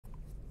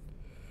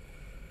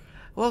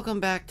Welcome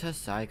back to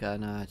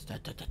Psychonauts. Da,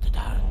 da, da, da,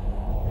 da.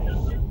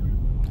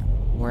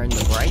 We're in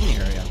the brain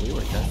area. We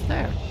were just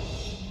there.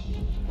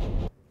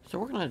 So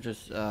we're gonna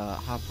just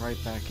hop right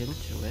back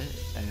into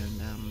it, and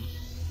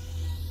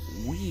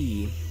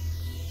we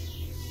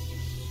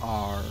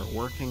are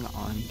working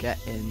on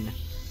getting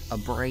a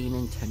brain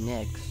into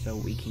Nick so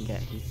we can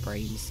get his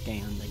brain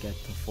scanned to get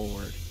to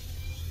Ford.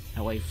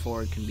 That way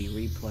Ford can be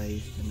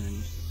replaced, and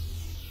then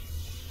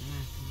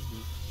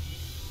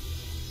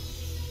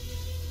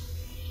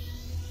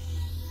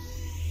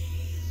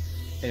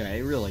anyway,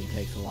 it really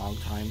takes a long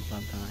time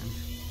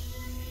sometimes.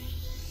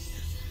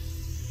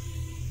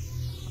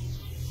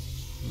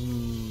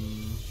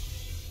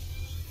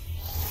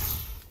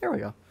 Here we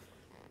go.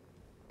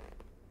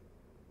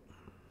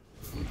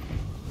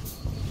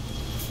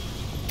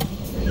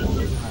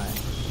 Alright.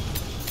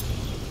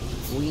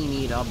 We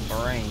need a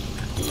brain.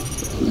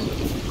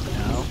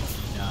 No,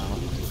 no.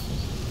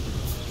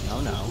 No,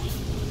 no.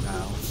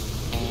 No.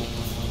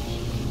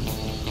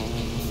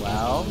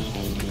 Well?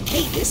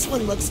 Hey, this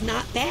one looks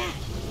not bad.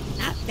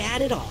 Not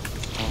bad at all.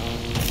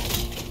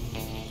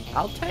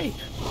 I'll take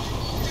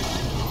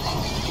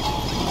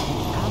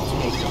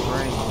a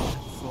brain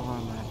for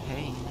my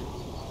pain.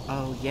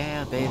 Oh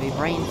yeah, baby,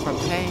 brain for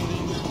pain.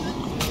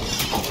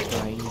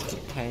 Brain for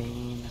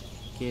pain.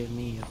 Give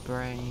me a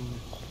brain.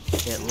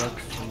 It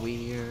looks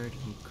weird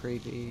and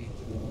creepy.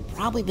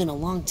 Probably been a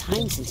long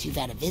time since you've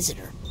had a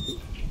visitor.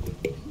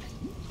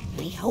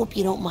 I hope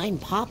you don't mind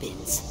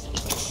pop-ins.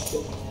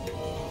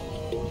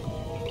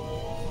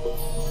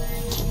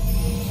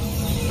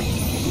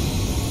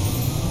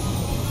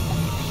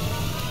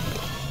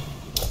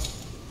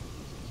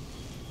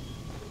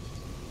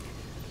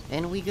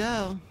 In we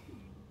go.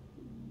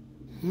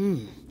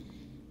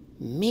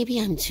 Maybe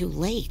I'm too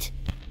late.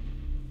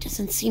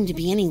 Doesn't seem to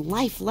be any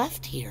life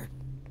left here.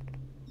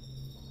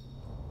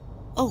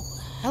 Oh,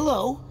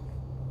 hello.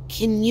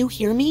 Can you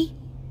hear me?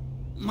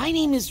 My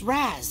name is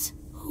Raz.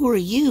 Who are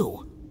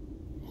you?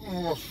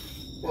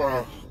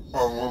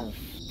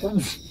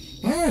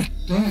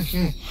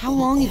 How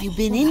long have you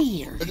been in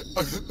here?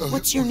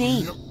 What's your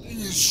name?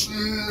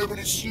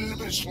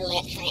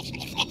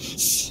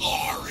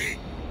 Sorry.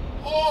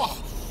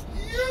 Oh,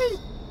 you.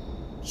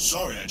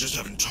 Sorry, I just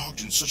haven't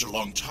talked in such a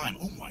long time.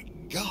 Oh my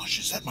gosh,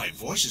 is that my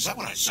voice? Is that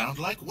what I sound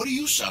like? What do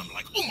you sound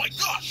like? Oh my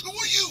gosh, who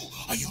are you?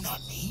 Are you not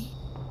me?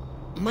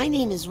 My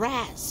name is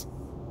Raz.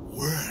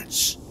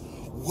 Words.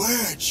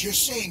 Words. You're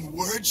saying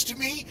words to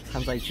me?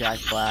 Sounds like Jack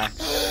Black.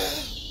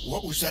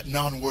 What was that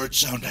non-word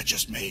sound I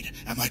just made?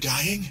 Am I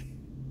dying?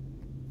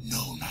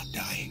 No, not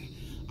dying.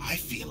 I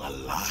feel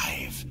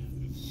alive.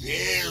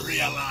 Very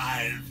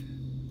alive.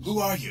 Who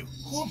are you?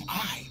 Who am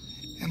I?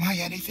 Am I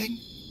anything?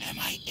 Am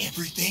I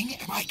everything?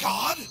 Am I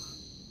God?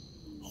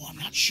 Oh, I'm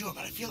not sure,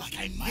 but I feel like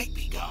I might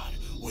be God,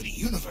 or the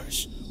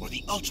universe, or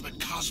the ultimate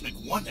cosmic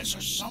oneness,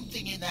 or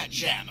something in that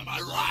jam. Am I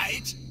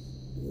right?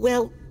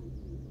 Well,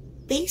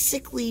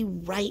 basically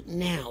right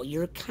now,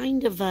 you're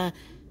kind of a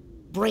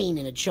brain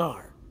in a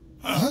jar.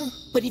 Huh?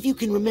 But if you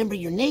can remember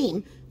your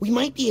name, we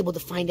might be able to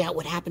find out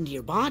what happened to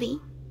your body.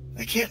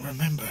 I can't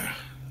remember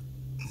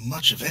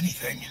much of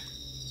anything.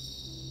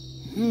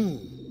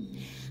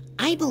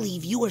 I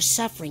believe you are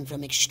suffering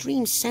from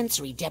extreme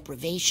sensory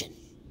deprivation.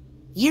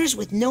 Years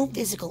with no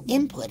physical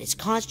input has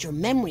caused your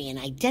memory and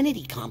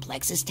identity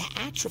complexes to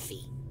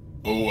atrophy.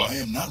 Oh, I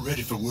am not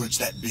ready for words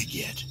that big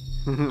yet.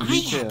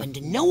 I happen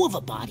to know of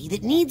a body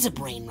that needs a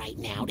brain right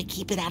now to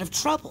keep it out of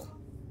trouble.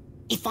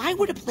 If I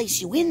were to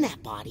place you in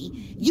that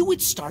body, you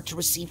would start to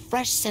receive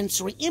fresh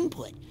sensory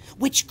input,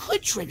 which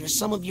could trigger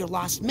some of your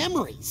lost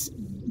memories.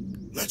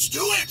 Let's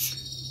do it!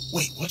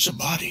 Wait, what's a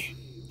body?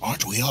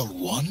 Aren't we all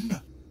one?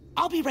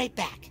 I'll be right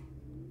back.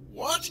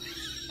 What?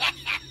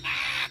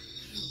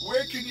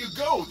 Where can you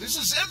go? This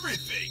is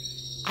everything.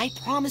 I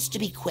promise to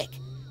be quick.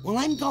 While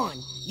I'm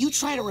gone, you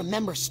try to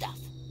remember stuff.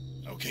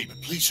 Okay,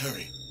 but please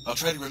hurry. I'll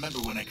try to remember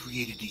when I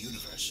created the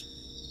universe.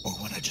 Or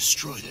when I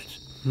destroyed it.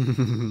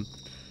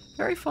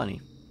 Very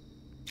funny.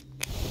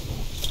 I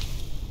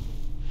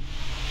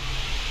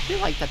feel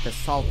like that the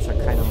salts are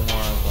kind of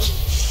more of a...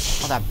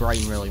 Oh, that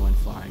brain really went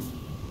flying.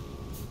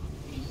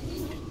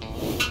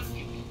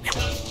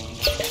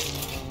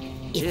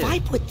 If I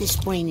put this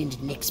brain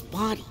into Nick's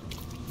body,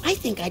 I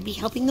think I'd be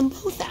helping them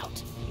both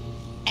out.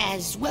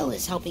 As well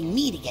as helping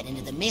me to get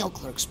into the mail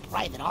clerk's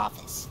private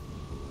office.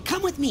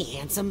 Come with me,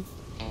 handsome.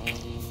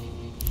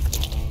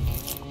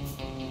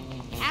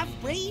 Have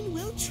brain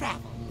will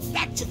travel.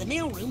 Back to the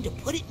mailroom to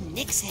put it in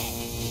Nick's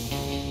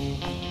head.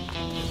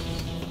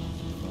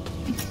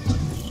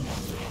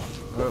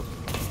 Oh.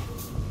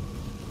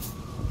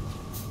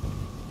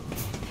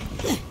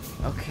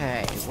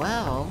 Okay,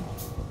 well...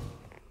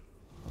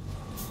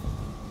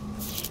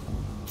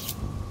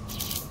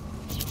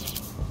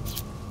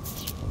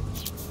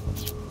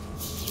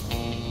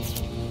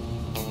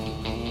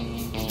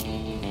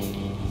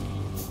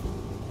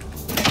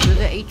 to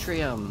the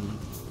atrium.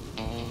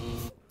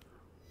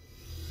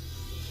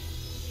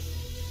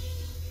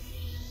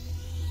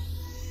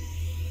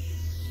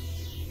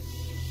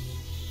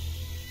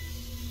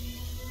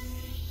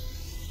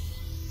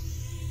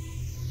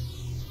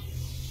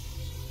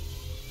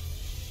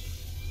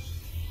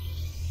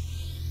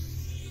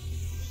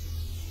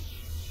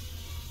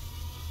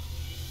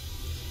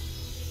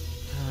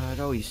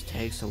 always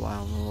takes a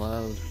while to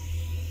load.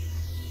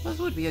 This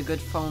would be a good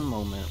phone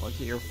moment. Look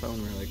at your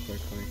phone really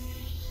quickly.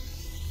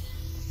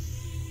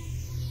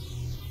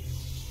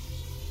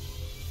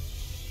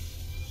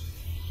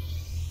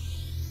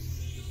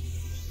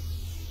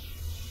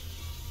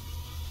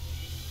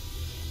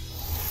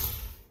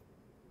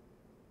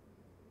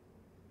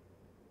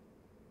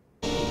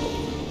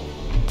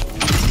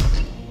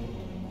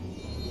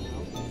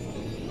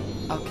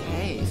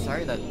 Okay,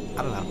 sorry that,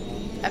 I don't know.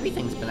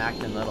 Everything's been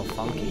acting a little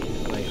funky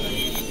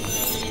lately.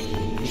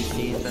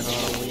 PC's been a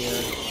little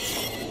weird.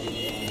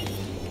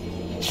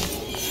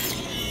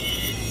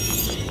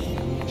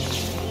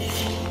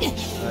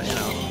 You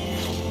know.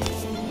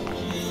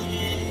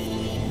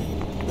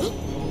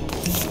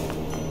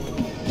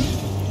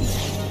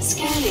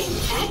 Scanning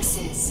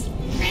access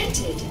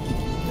granted.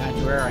 That's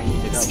where I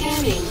need to go.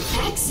 Scanning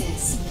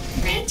access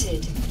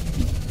granted.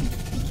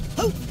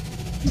 Oh!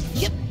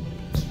 Yep.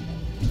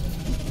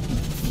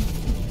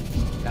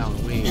 Down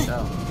we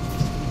go.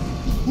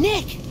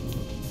 Nick!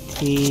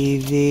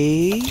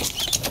 TV?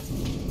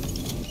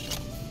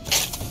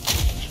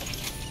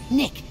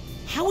 Nick,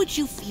 how would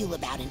you feel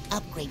about an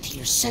upgrade to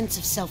your sense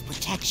of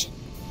self-protection?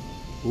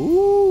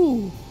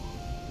 Ooh.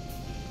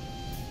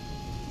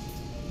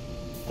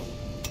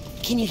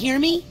 Can you hear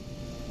me?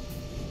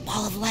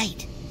 Ball of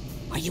light.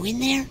 Are you in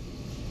there?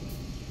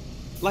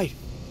 Light,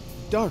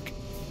 dark,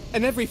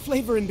 and every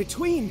flavor in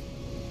between.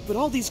 But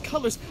all these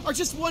colors are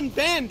just one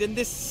band in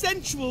this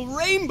sensual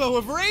rainbow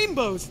of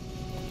rainbows.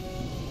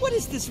 What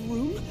is this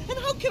room, and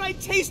how can I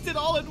taste it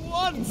all at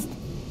once?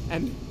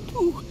 And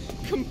who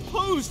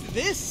composed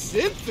this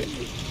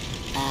symphony?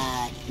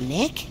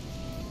 Nick?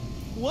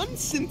 One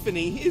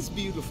symphony is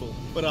beautiful,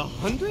 but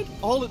 100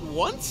 all at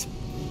once?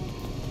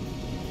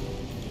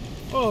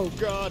 Oh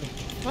God,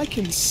 I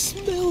can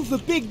smell the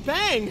Big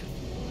Bang!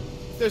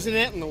 There's an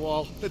ant in the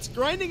wall that's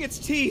grinding its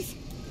teeth.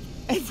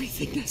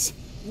 Everythingness,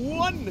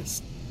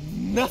 oneness,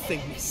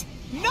 nothingness,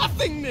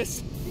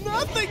 nothingness,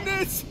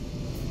 nothingness!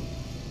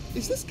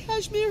 Is this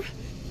cashmere?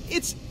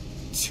 It's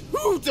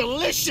too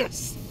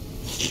delicious!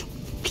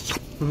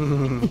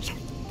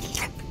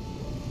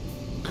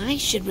 I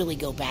should really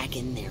go back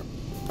in there,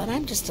 but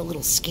I'm just a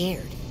little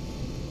scared.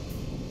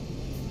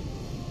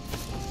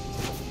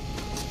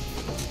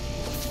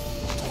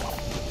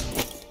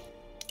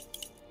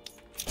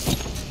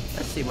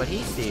 Let's see what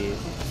he sees.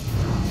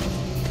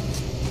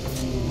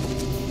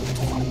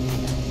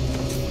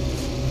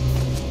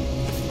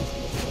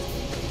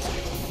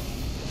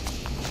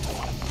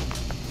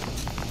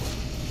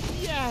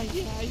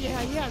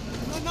 Yeah.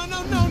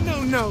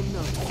 No.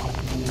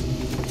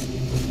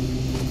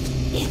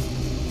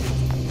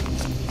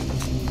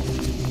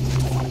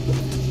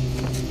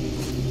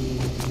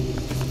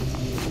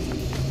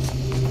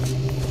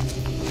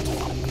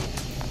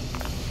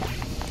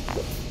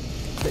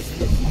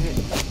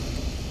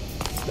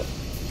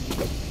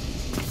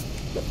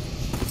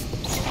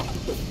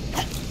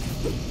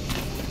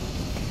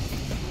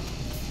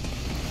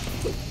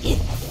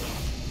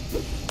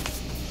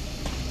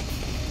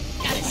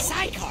 Got a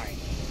sidecar.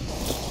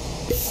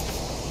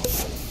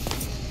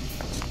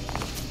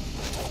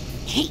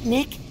 Hey,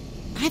 Nick.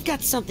 I've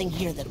got something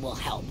here that will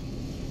help.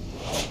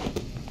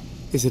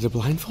 Is it a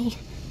blindfold?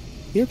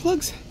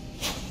 Earplugs?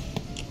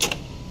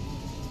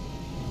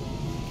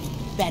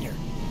 Better.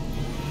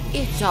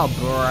 It's a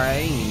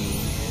brain.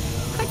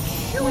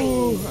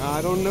 Oh,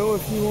 I don't know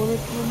if you want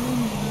to come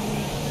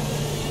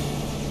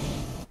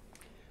in.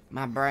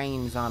 My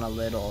brain's on a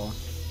little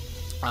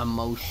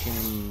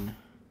emotion,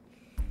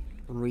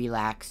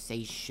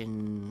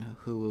 relaxation,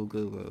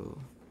 hoo-goo-goo.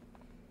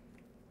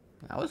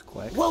 That was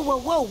quick. Whoa,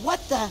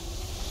 what the?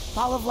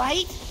 Ball of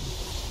light?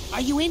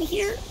 Are you in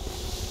here?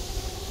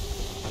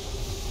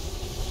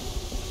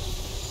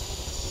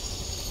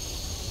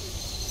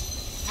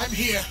 I'm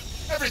here.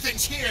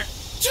 Everything's here.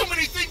 Too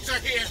many things are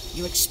here.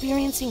 You're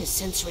experiencing a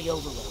sensory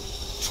overload.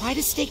 Try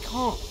to stay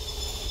calm.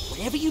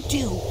 Whatever you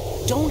do,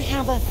 don't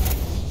have a...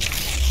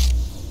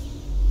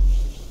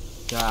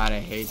 God,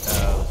 I hate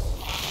those.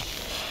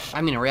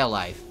 I mean, in real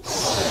life.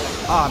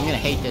 Oh, I'm gonna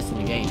hate this in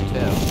the game,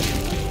 too.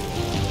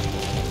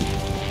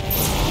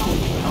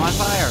 I'm on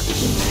fire.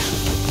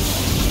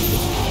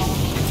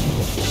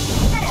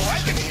 Oh, I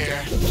can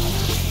hear.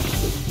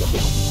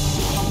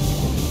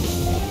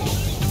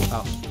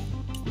 Oh.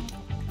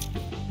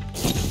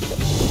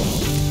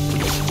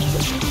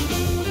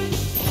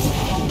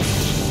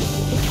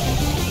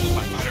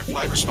 My fight or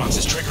flight response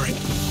is triggering.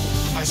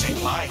 I say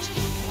light.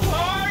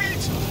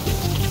 Light!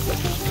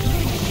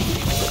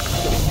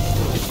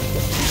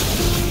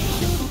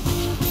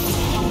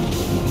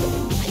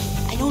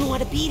 I don't know how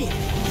to beat it.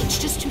 It's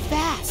just too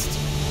fast.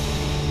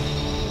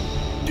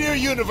 Dear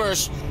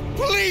universe,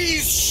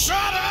 please shut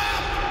up!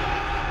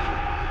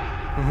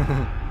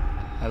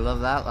 I love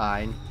that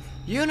line.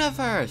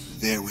 Universe!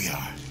 There we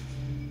are.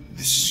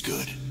 This is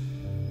good.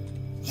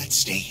 Let's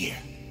stay here.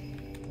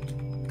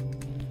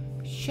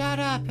 Shut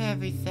up,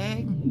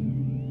 everything.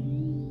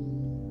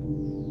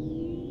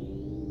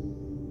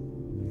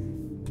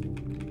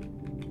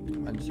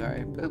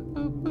 sorry.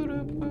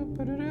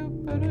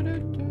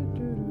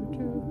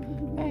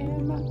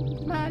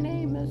 And my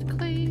name is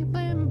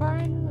Cleveland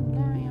Brown.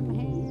 I am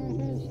here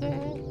to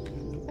say.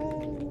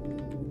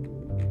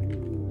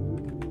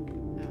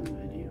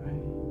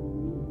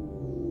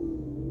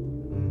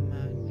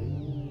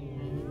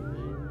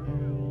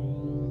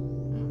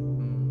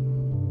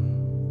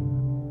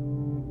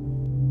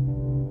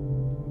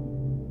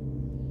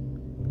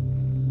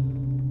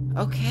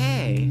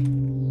 Okay.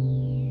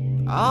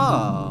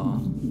 Oh.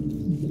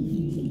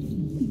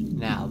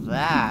 Now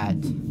that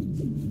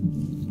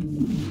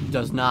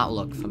does not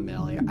look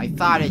familiar. I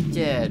thought it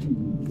did,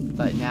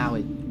 but now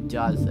it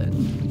doesn't,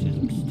 which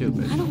is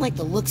stupid. I don't like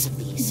the looks of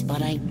these,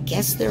 but I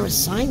guess they're a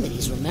sign that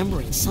he's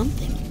remembering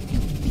something.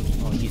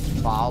 Oh, he's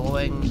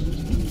following.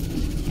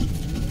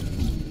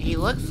 He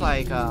looks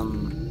like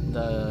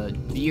the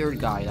beard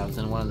guy that was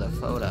in one of the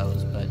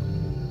photos, but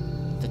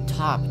the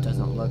top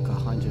doesn't look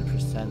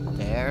 100%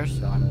 there,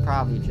 so I'm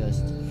probably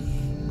just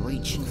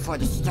reaching for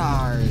the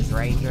stars,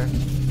 Ranger.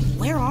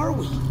 Where are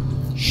we?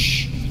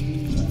 Shh.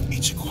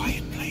 It's a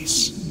quiet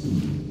place.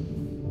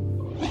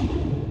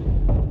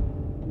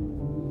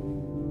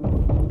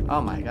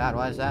 Oh my god,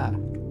 what is that?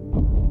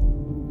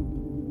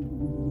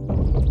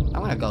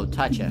 I'm gonna go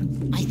touch it.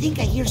 I think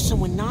I hear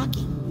someone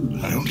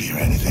knocking. I don't hear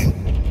anything.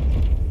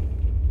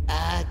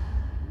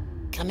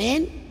 Come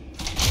in?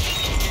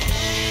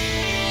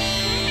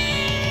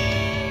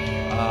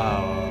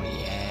 Oh,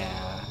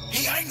 yeah.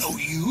 Hey, I know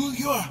you.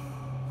 You're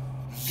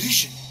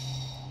Vision.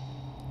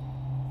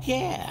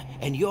 Yeah,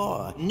 and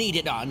you're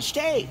needed on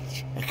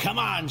stage. Come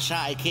on,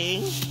 Psy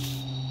King.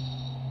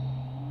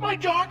 My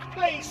dark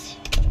place!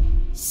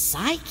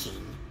 Psy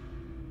King?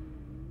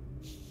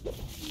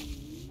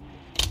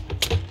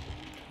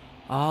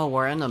 Oh,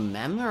 we're in the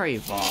memory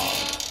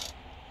vault.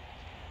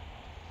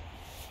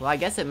 Well, I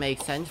guess it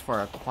makes sense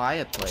for a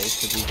quiet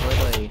place, because he's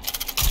literally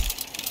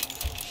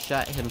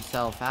shut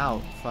himself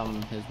out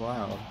from his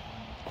world.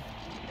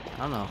 I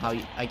don't know how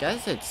you... I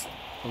guess it's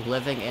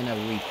living in a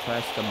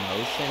repressed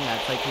emotion.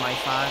 That's like my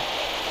thought.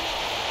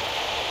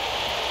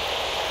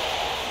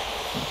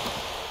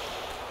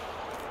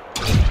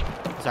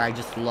 Sorry,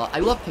 I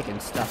love picking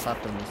stuff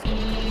up in this game.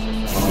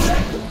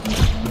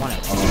 I want to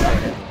throw it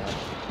everywhere.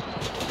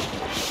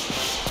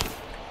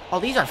 Oh,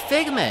 these are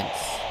figments!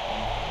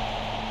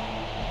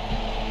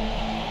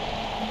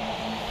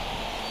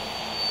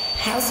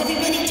 How's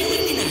everybody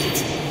doing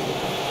tonight?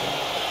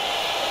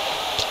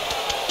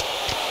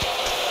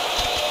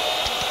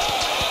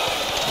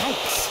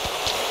 Yikes.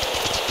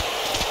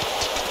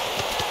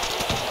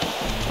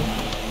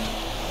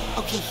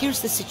 Okay, here's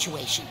the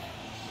situation.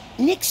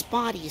 Nick's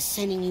body is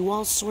sending you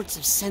all sorts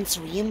of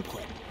sensory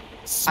input.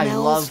 Smells, I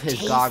love his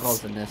tastes,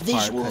 goggles in this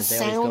part, visual 'cause they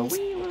sounds, always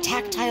go,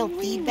 tactile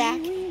feedback.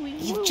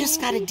 You've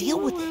just got to deal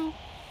with it.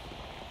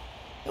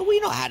 We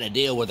know how to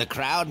deal with a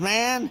crowd,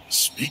 man.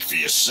 Speak for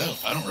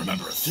yourself. I don't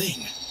remember a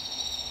thing.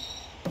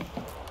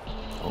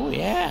 Oh,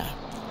 yeah.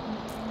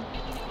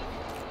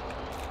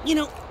 You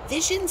know,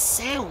 Vision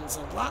sounds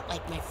a lot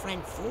like my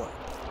friend Ford.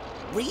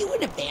 Were you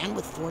in a band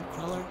with Ford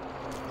Cruller?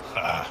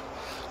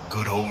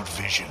 Good old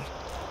Vision.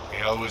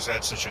 He always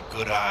had such a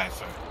good eye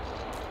for,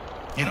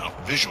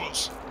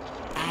 visuals.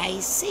 I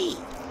see.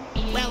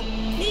 Well,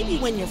 maybe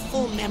when your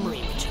full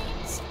memory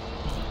returns.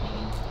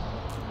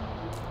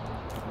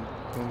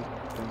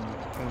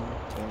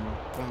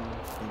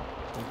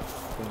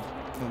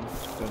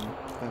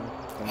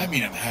 I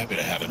mean, I'm happy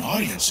to have an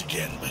audience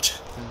again, but...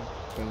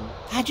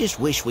 I just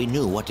wish we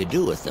knew what to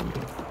do with them.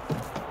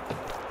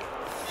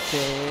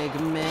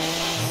 Figment.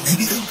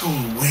 Maybe they'll go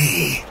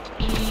away.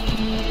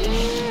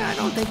 Yeah, I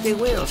don't think they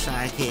will,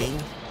 Psy King.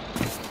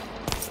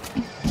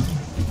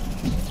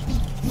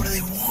 What do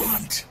they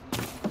want?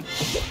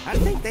 I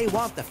think they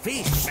want the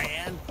feast,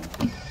 man.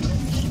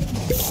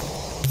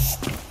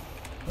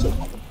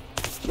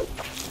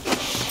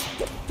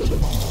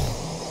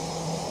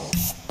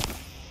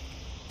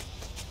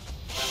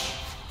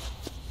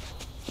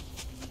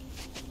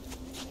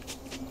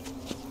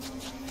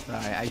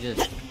 Sorry, I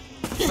just...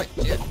 Wait,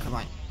 yeah, come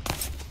on.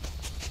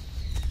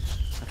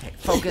 Okay,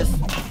 focus.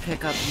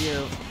 Pick up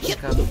you.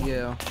 Pick up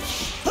you.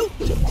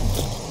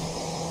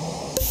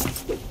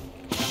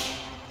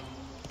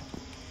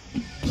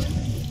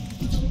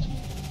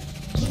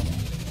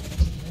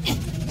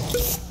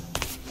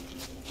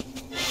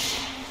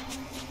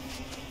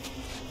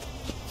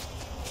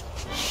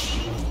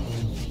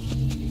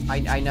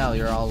 I know,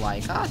 you're all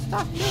like, oh,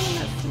 stop doing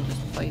this and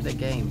just play the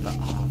game, but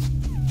oh,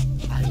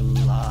 I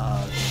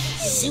love it.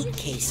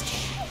 Suitcase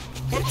tag.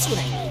 That's what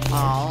I need.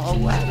 Oh, a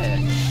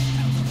wedding.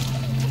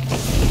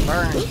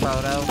 Burn,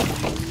 photo.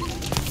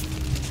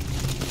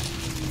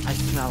 I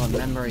smell a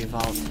memory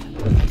vault.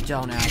 I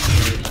don't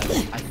actually, but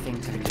I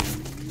think I do.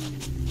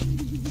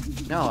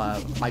 No,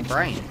 my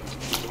brain.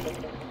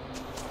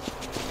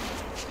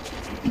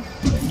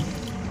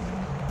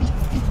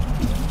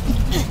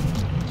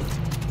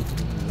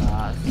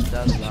 Lost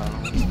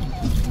alone.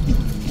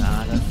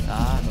 Not a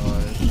thought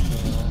or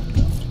so.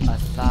 A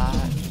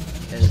thought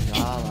is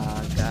all I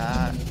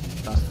got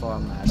before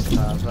my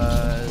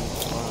covers.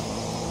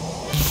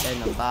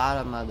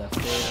 bottom of the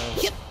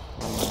field. Yep.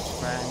 When my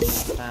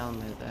friends found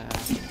me there.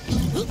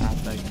 I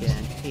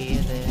began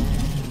healing.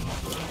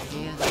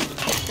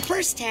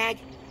 First tag.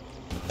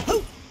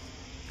 Hoo.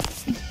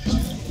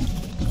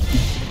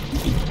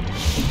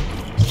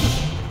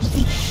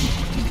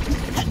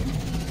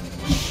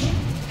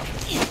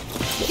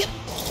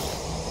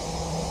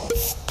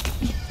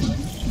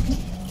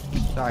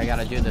 Sorry, I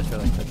gotta do this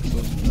really quick.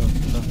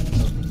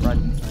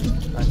 Run.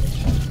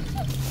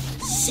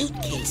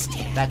 Suitcase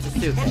tag. That's a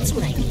suitcase. That's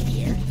what I need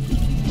here.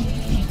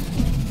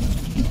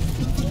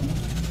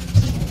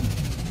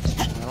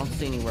 I don't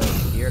see anywhere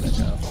here to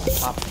go.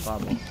 Pop the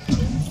bubble.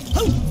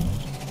 Hoo.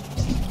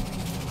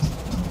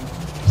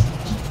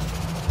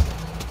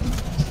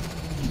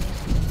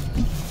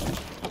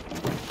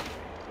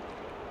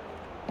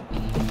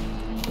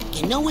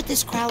 You know what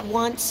this crowd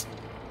wants?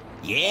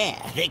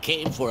 Yeah, they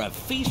came for a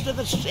feast of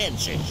the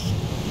senses.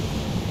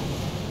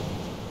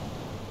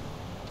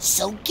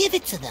 So give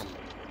it to them.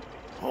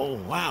 Oh,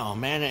 wow,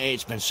 man,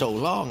 it's been so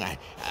long,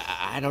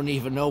 I don't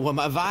even know where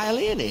my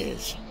violin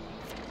is.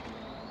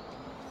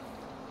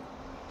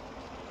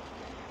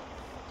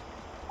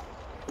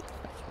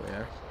 That's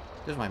weird.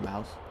 There's my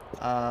mouse.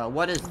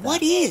 What is that?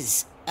 What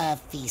is a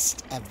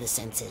feast of the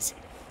senses?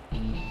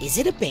 Is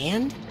it a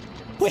band?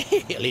 Well,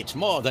 it's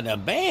more than a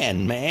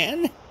band,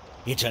 man.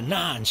 It's a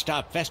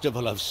non-stop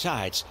festival of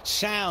sights,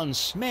 sounds,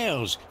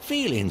 smells,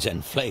 feelings,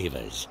 and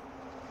flavors.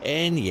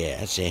 And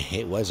yes,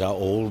 it was our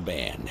old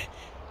band.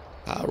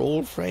 Our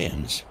old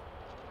friends.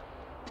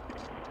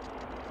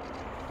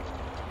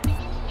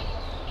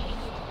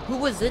 Who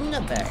was in the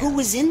band? Who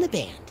was in the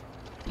band?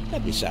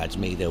 Besides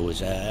me, there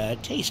was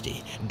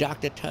Tasty,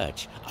 Dr.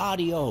 Touch,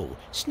 Audio,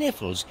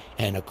 Sniffles,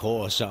 and of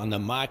course on the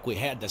mic we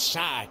had the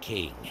Psy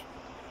King.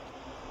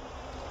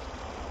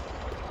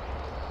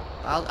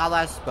 I'll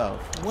ask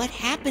both. What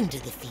happened to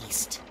the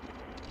feast?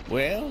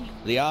 Well,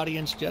 the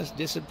audience just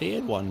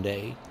disappeared one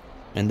day,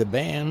 and the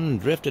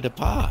band drifted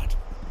apart.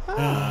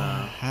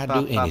 I'd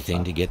do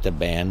anything to get the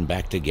band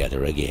back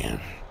together again.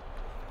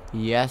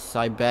 Yes,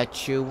 I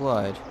bet you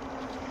would.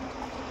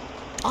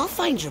 I'll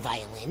find your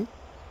violin.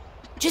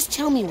 Just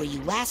tell me where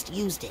you last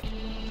used it.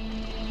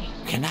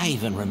 Can I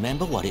even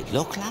remember what it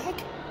looked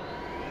like?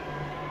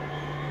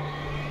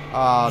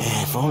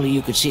 If only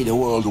you could see the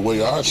world the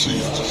way I see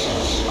it. This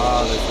is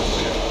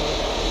weird.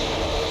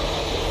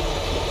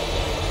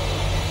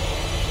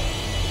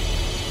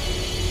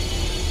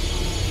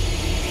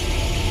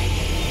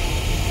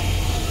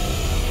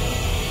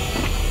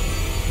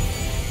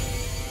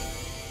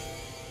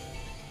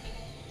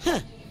 Huh.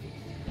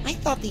 I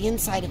thought the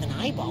inside of an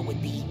eyeball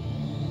would be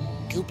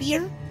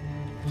goopier.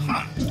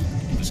 Huh.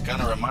 This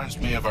kind of reminds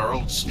me of our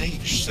old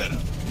stage setup.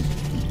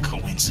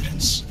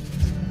 Coincidence.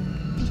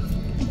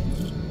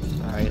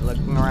 Alright,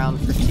 looking around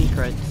for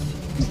secrets.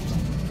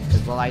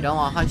 Because, well, I don't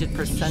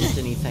 100%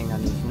 anything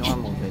on these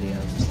normal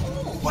videos.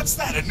 Oh, what's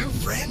that, a new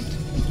friend?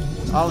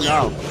 Oh, no.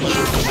 No. What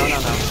are you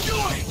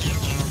doing?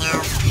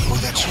 Oh,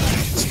 that's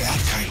right, it's that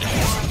kind of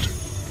world.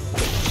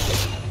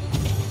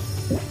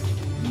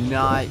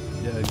 Not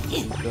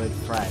good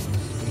friends.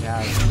 We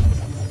have...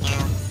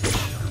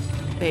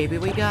 Baby,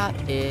 we got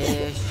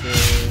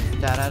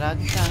issues. Da da da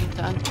dun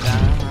dun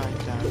dun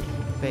dun.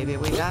 Baby,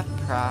 we got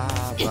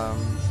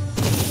problems.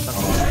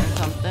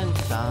 Something.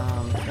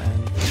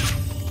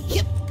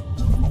 Yep.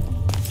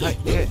 Right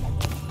here.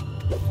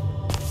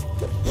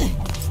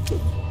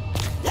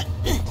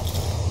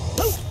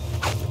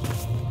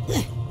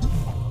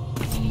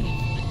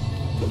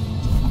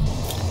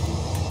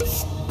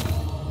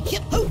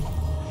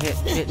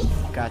 Hit.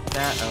 Got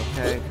that.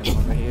 Okay, come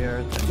over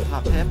here. Then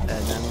pop hip, and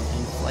then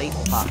inflate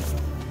pop.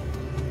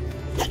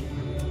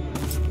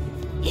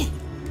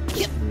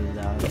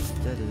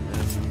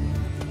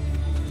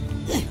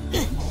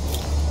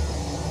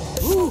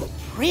 Ooh,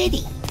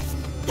 pretty.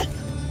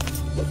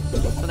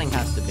 Something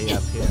has to be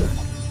up here.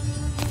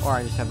 Or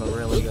I just have a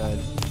really good...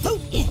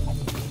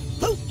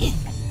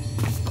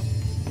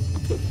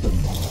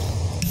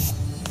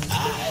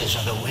 Eyes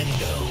are the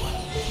window.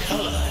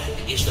 Color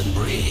is the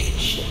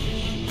bridge.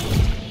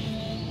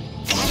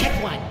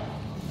 Check one.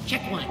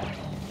 Check. My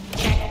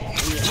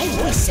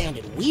voice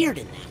sounded weird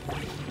in that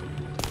one.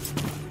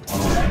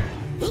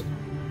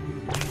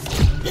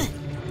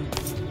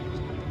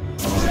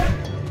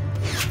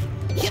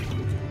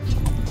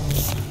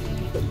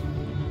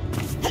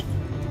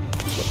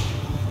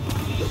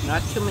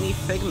 Not too many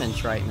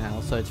figments right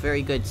now, so it's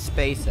very good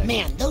spacing.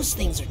 Man, those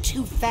things are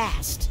too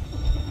fast.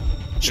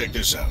 Check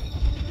this out.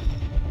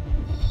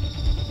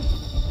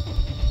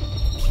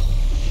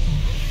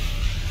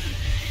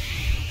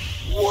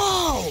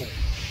 Whoa!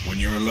 When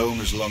you're alone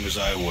as long as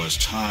I was,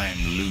 time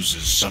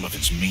loses some of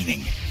its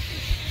meaning,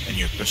 and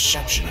your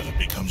perception of it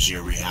becomes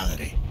your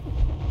reality.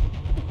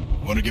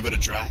 Want to give it a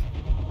try?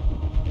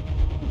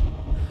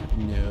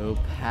 No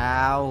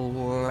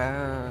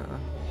power.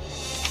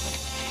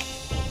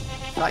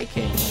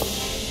 Psychic.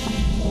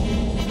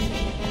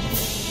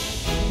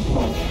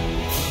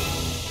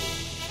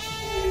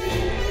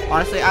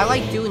 Honestly, I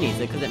like doing these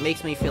because it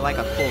makes me feel like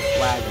a cool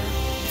swagger.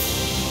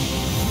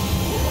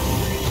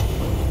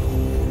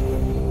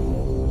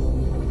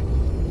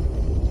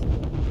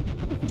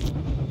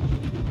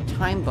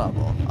 time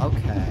bubble.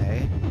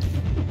 Okay.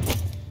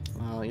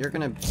 Well, you're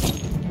gonna...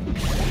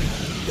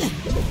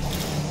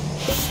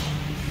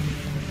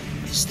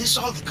 Is this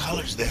all the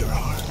colors there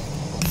are?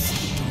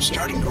 I'm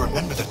starting to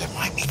remember that there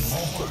might be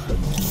more.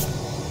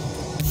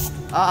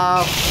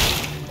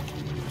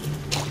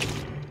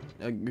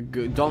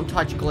 Don't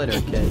touch glitter,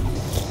 kid.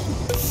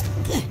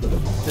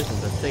 This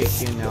is a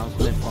safety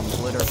announcement from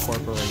Glitter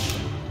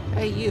Corporation.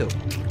 Hey, you.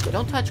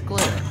 Don't touch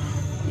glitter.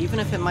 Even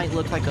if it might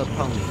look like a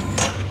pony.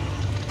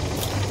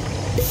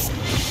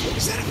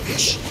 Is that a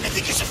fish? I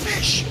think it's a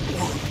fish.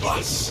 Or a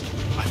bus.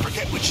 I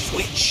forget which is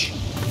which.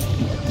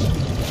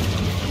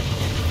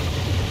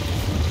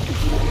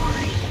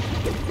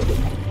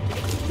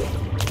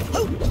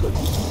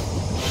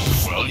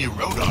 Well, you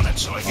rode on it,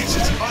 so I guess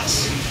it's a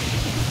bus.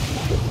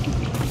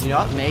 You know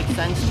what makes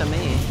sense to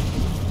me?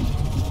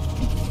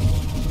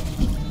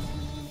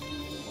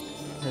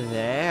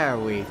 There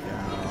we go.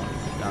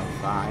 The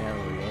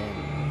violin.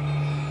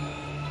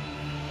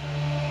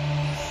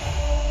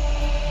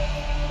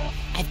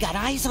 I've got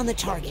eyes on the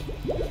target.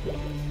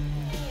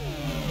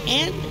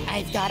 And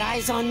I've got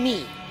eyes on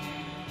me.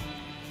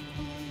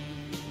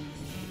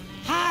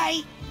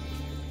 Hi!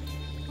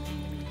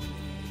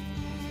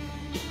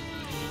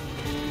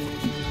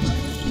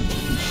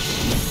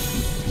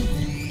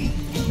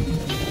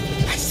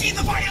 I see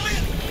the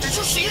violin! Did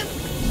you see it?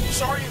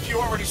 Sorry if you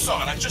already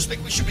saw it. I just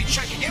think we should be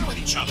checking in with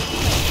each other.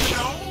 You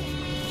know?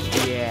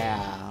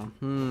 Yeah.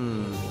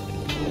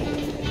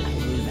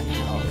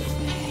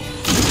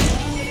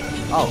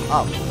 Oh.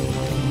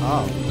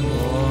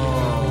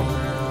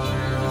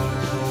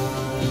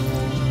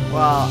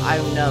 Well,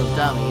 I'm no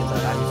dummy,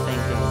 but I'm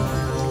thinking...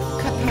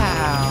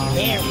 Kapow!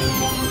 There we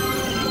go.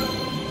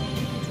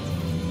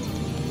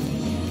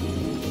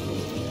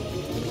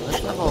 This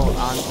level,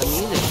 the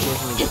music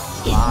gives me the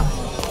vibe.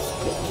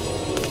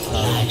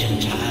 Light and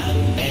time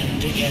band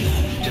together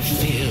to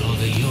fill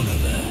the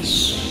universe.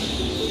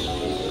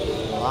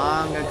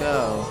 Long ago,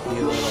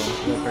 you little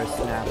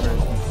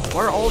whippersnappers.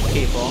 We're old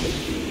people.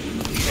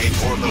 Made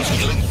more of those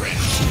killing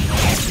friends.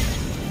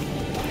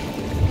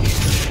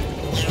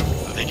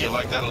 I think you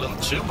like that a little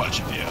too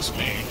much, if you ask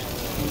me.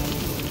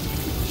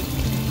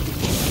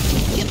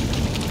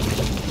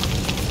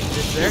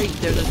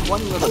 There's this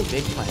one little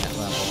big planet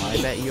level. I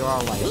bet you're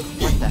all like,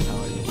 what the hell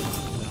are you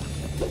talking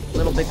about?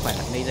 Little big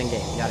planet, amazing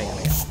game, yada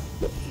yada yada.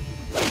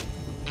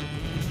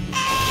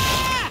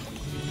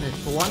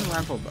 There's one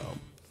level though.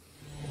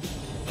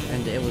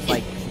 And it was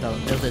like,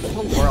 there's this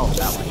whole world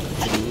about like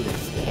food and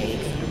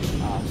cakes and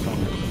so on,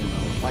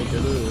 like but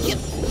it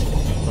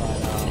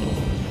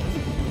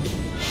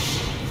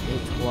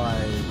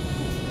was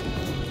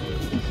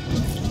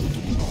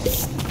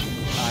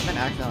I've been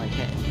accidentally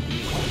hit.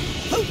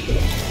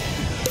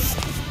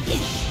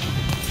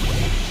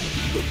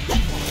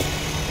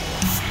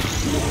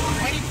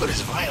 Why did he put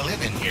his violin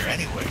in here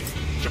anyway?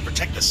 To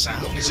protect the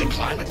sound? Is it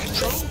climate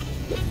control?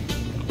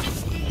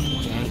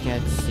 Can't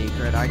get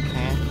secret, I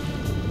can't.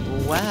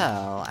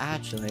 Well,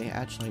 actually,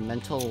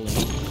 mental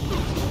link.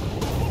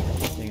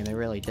 Dang, they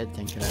really did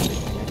think of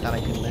everything. I thought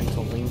I could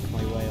mental link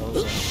my way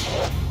over.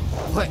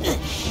 What?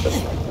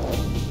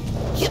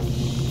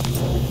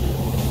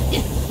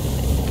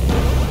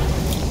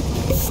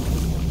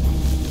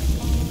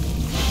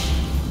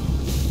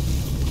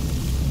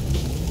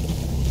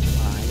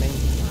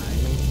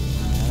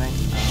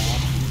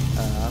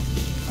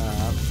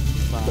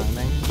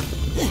 Climbing.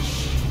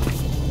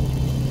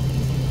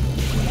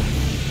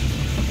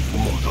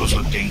 Oh, those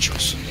look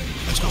dangerous.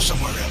 Let's go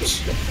somewhere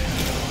else.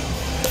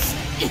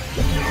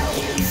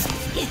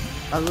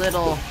 A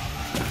little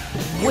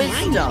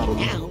wisdom.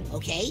 Now,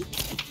 okay?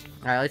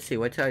 Alright, let's see.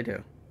 What do I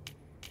do?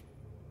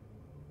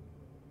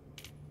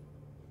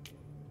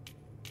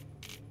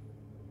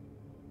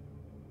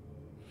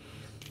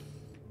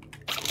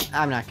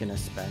 I'm not gonna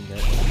spend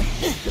it.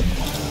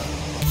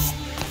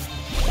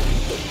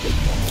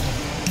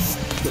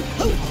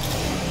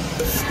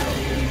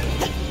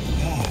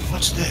 Oh,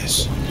 what's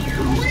this?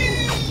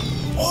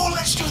 Oh,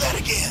 let's do that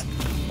again.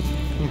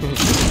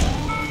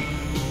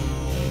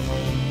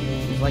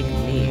 He's like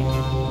me.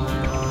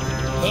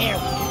 There.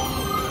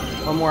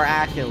 Or more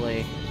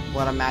accurately,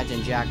 what I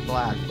imagine Jack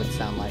Black would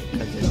sound like,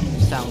 because it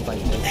sounds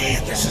like this.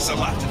 Man, this is a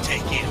lot to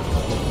take in.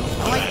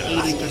 I'm like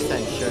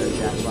 80% sure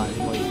Jack Black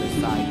voiced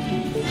this side.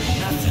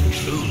 Nothing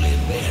truly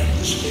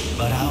bends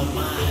but our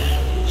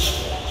minds.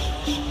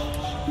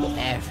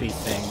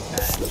 Everything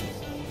bends.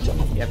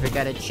 You ever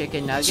got a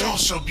chicken It's nugget? all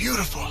so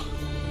beautiful.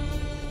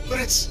 But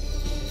it's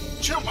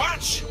too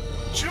much.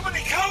 Too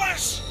many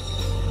colors.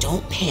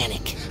 Don't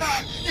panic.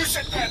 Ah, you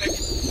said panic.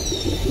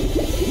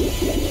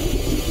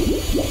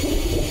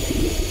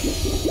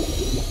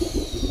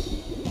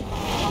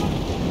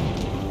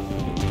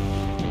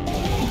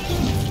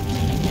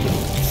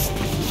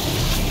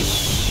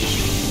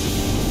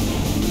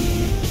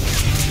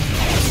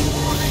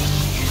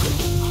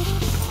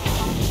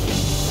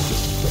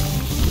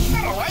 I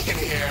don't like it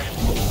here.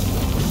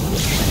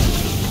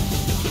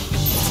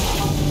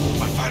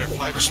 My fight or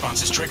flight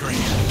response is triggering.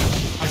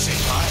 I say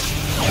fight.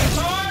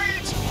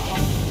 Fight!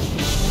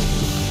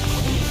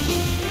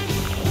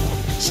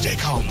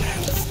 calm,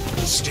 man.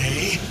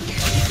 Stay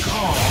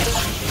calm.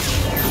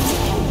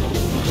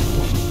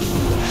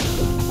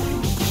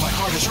 My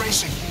heart is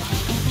racing.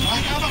 I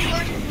have a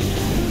heart.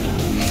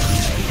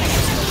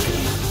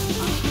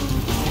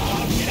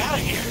 Get out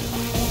of here.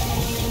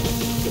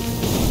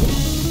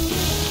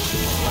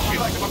 I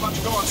feel like I'm about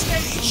to go on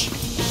stage.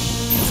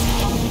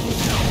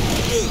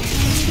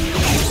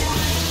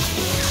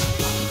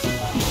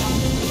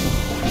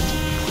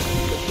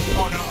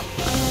 Oh no.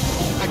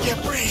 I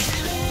can't breathe.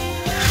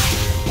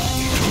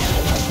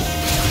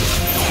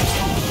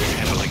 You're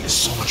handling this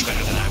so much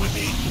better than I would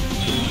be.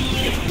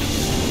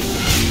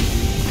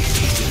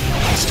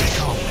 Stay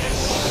calm, man.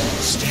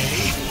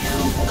 Stay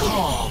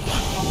calm.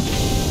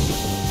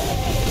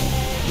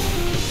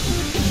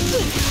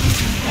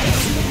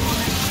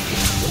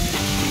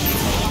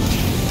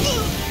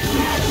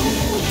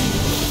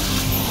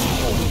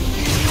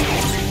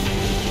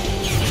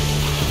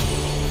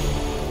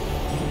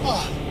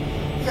 Oh,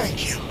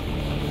 thank you.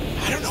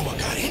 I don't know what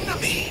got into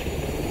me.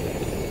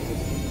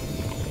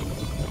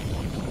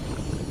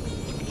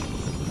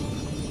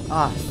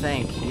 Oh,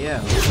 thank you.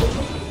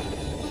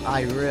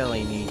 I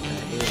really need to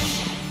heal.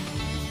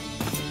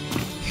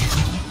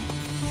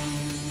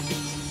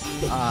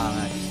 Ah,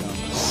 that's so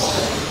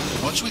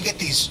much. Once we get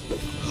these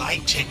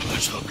light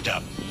ticklers hooked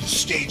up, the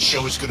stage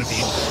show is gonna be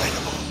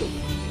incredible.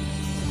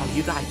 Oh,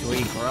 you guys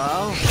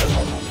regrow?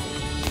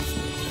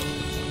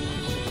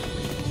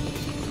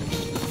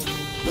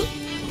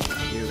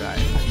 You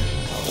guys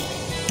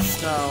are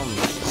so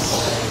much.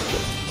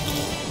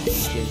 You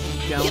just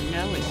don't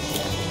know it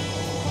yet.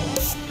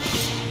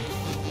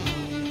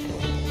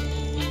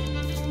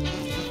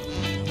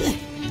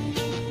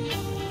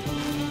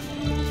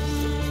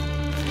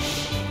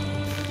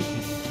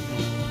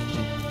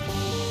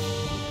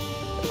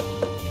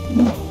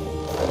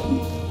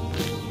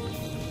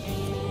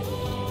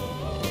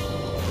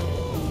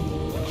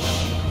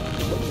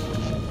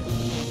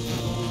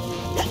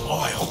 Oh,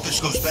 I hope this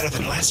goes better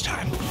than last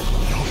time.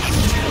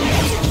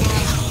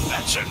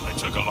 That certainly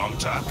took a long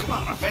time. Come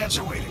on, our fans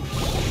are waiting.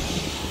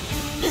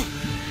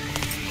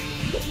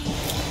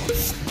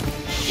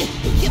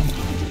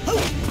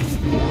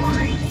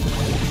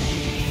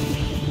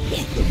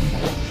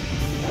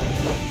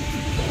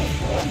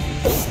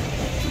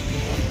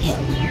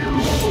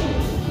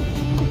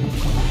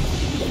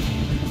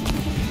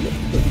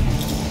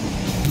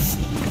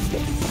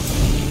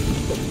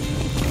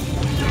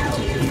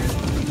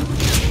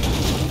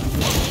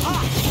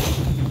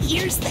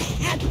 Here's the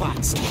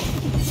hatbox.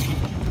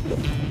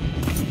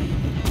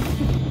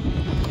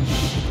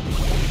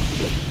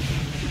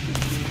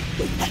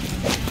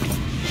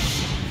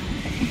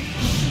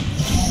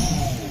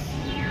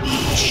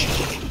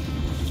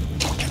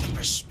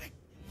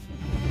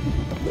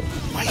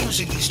 Am I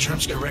using these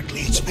terms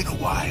correctly? It's been a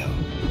while.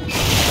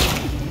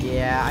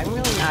 Yeah, I'm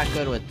really not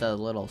good with the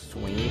little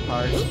swingy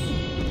parts.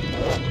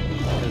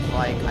 Cause,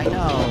 like, I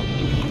know.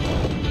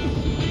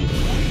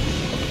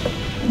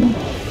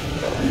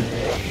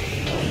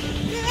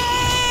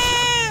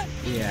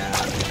 Yeah,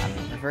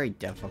 they're very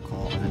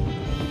difficult,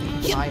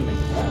 and timing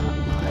is not my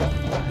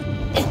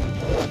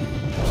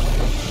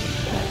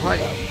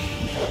friend.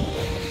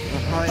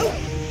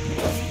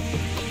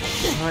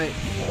 Right.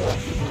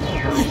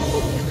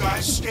 You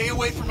guys stay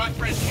away from my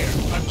friend here.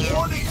 I'm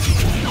warning you.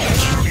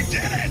 We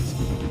did it!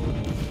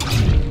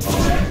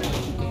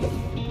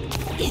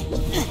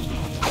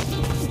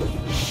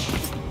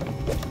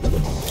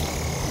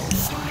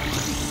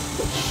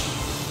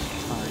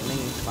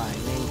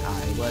 Climbing, I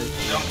was...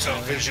 Don't tell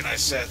Vision I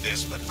said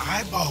this, but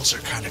eyeballs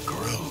are kind of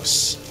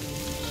gross.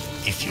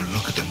 If you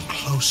look at them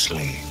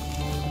closely.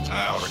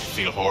 I already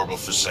feel horrible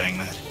for saying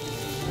that.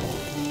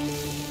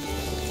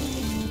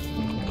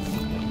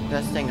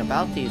 Best thing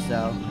about these,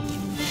 though,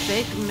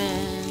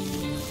 Figment.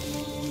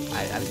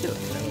 I'm doing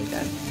really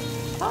good.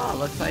 Oh,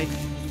 looks like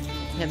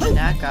him and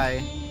that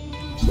guy.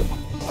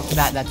 Oh,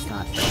 that's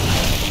not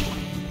Figment.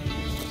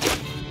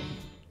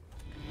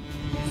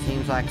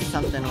 Seems like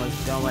something was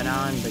going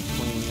on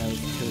between those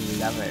two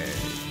lovers.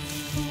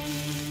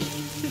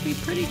 Should be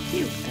pretty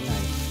cute and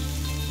nice.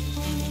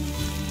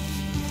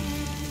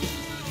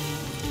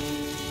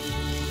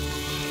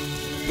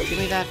 Give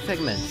me that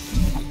Figment.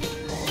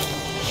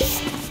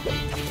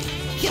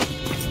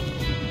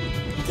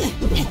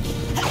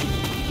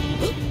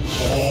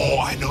 Oh,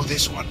 I know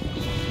this one.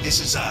 This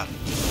is a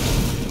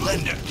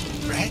blender,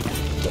 right?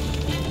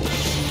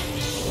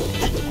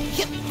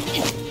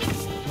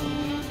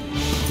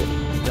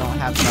 Don't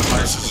have the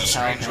heart This is a to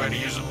tell strange way to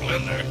him. use a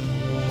blender.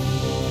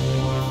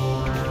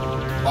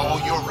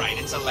 Oh, you're right.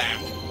 It's a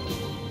lamp.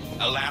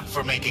 A lamp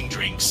for making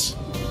drinks.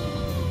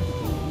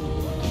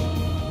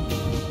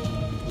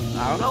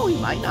 I don't know, he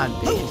might not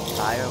be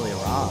entirely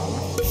wrong.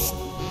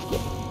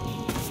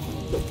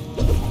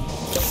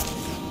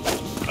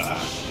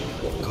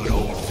 Good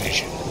old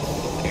Vision.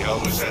 He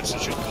always had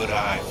such a good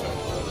eye for,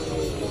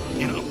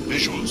 you know,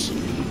 visuals.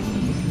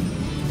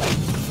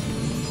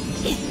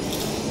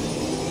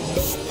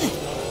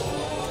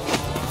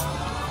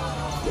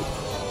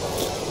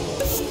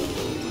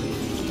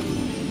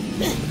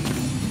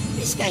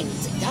 This This guy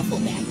needs a duffel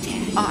bag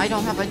tag. I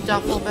don't have a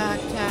duffel bag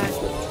tag.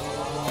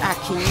 I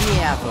can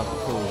never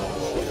pull.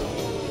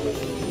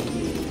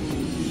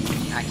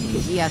 I can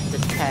get the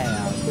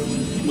tag.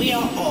 We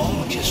are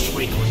all just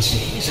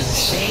frequencies of the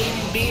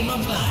same beam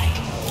of light.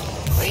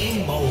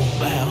 Rainbow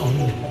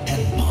bound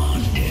and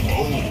bonded.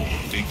 Oh,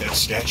 think that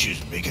statue's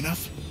big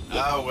enough?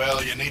 Oh,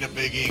 well, you need a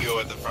big ego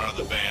at the front of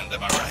the band,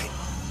 am I right?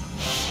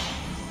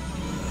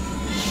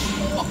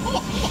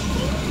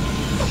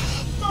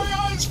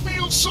 My eyes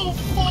feel so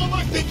full,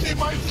 I think they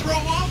might throw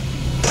up.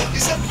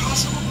 Is that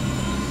possible?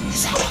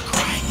 Is that what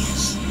crying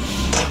is?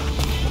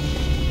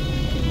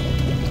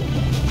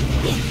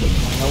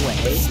 In a way.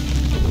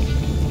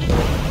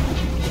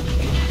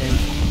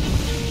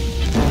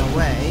 In a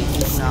way,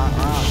 he's not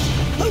wrong.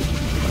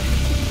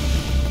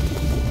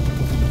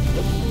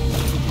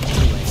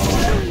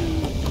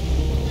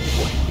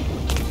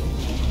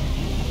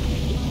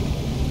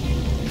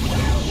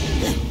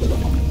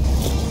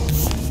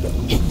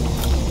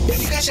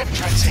 Have you guys ever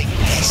tried saying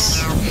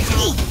this?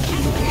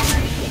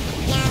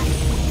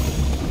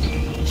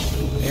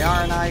 They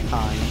are an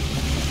icon.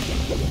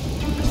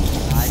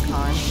 An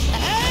icon,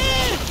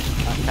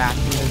 a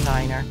fashion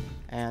designer,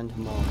 and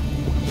more.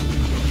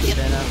 It's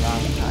been a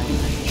long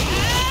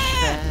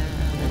time.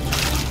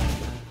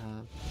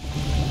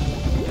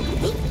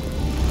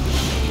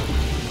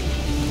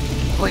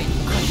 Wait.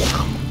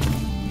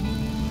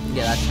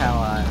 Yeah, that's how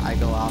I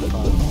go off of.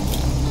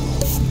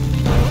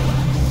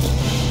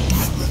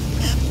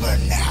 Remember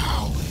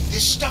now,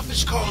 this stuff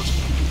is called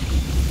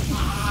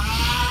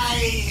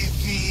ivy.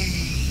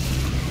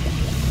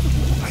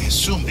 I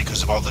assume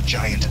because of all the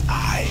giant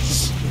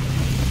eyes.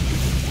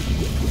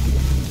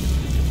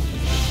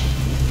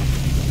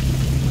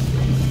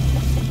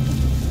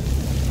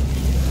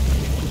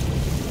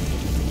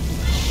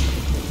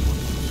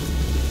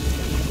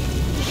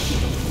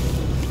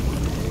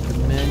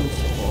 Mint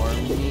for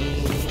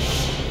me.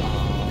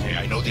 Okay,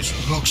 I know this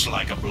looks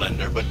like a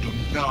blender, but do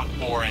not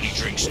pour any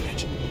drinks in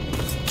it.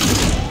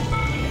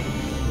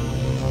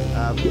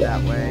 Up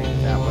that way,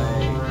 down.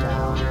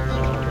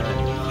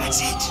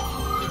 That's it.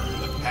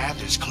 The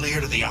path is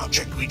clear to the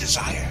object we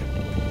desire.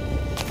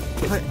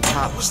 Put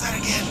What was that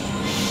again?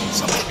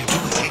 Something to do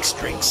with mixed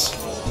drinks?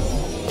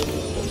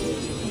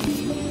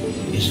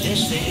 Is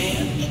this the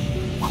end?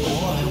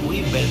 Or have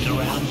we bent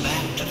around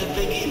back to the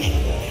beginning?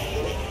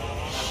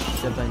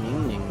 the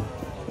beginning.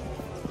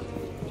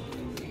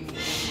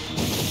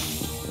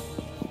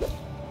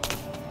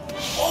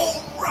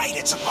 Oh, right,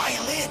 it's a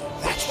violin.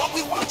 That's what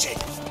we wanted.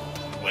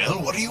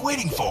 Well, what are you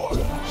waiting for?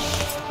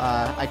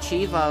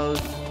 Achievos.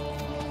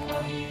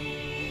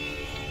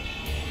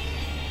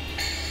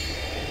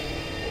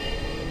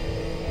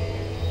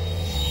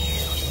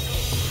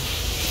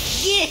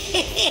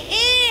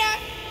 Yeah!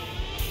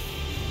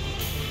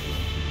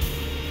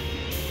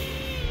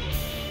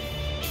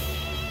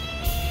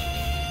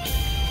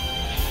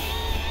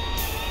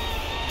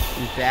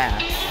 Back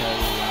to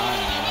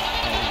Lana.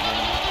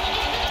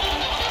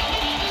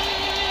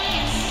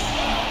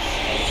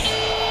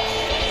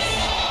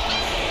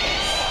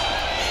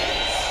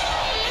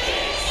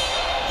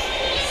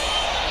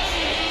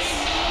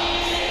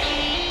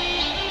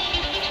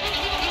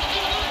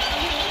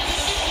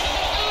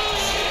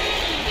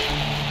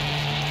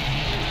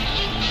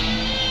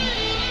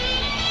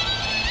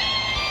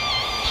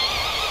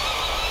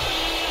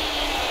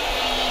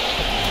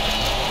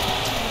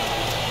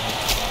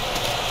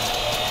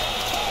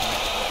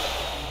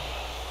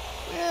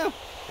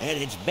 And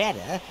it's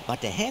better,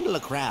 but to handle a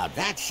crowd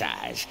that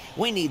size,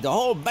 we need the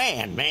whole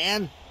band,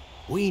 man.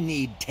 We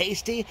need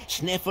Tasty,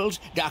 Sniffles,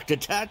 Dr.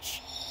 Touch.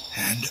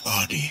 And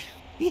Audie.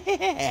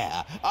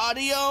 Yeah,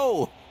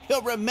 Audio.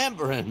 You're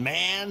remembering,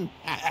 man.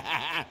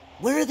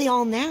 Where are they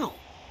all now?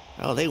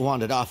 Oh, they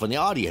wandered off when the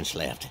audience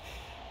left.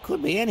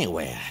 Could be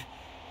anywhere.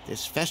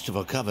 This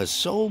festival covers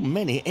so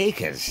many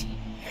acres.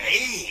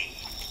 Hey,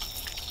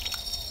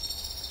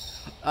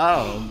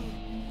 Oh.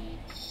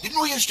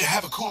 didn't we used to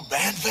have a cool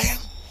band van?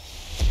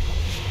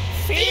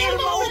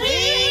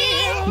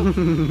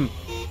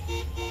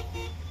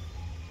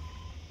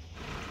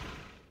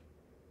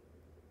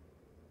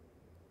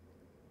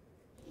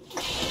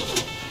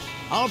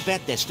 I'll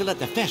bet they're still at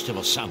the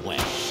festival somewhere.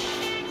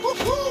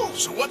 Woohoo!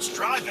 So what's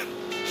driving?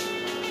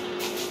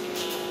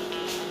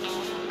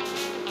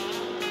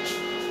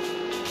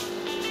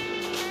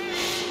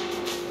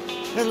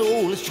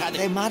 Oh, let's try that.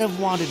 They might have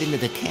wandered into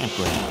the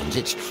campgrounds.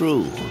 It's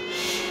true.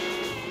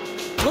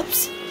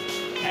 Whoops.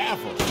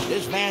 Careful.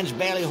 This van's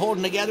barely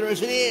holding together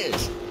as it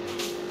is.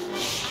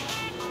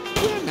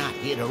 We're not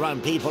here to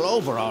run people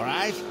over, all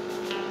right?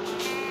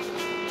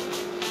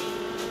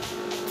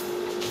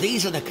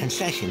 These are the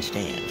concession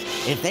stands.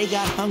 If they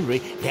got hungry,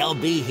 they'll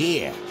be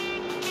here.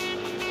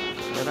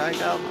 Where'd I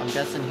go? I'm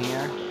guessing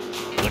here.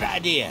 Good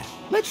idea.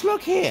 Let's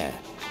look here.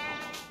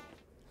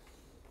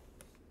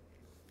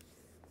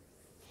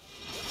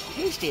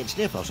 Tasty and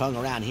Sniffles hung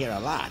around here a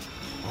lot.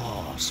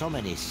 Oh, so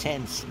many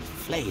scents and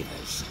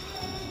flavors.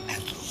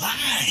 And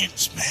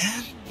lines,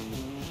 man.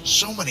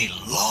 So many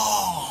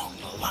long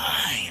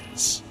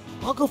lines.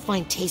 I'll go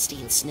find Tasty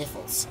and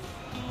Sniffles.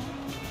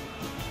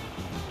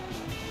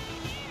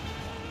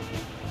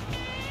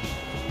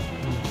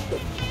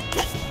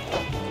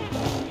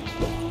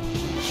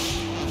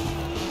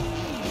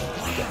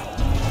 Wow!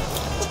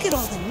 Look at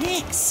all the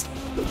nicks!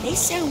 They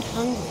sound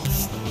hungry.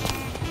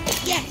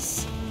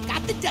 Yes!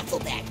 Got the duffel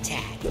bag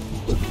tag.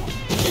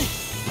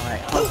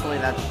 Alright, hopefully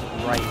that's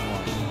the right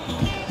one.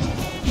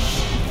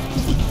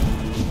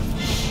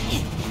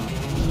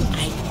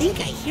 I think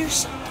I hear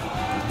something.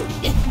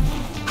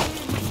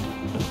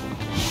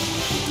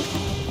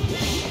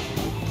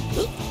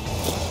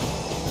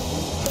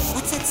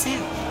 What's that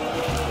sound?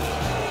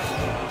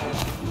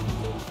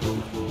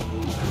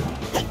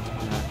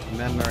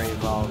 Memory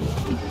vault.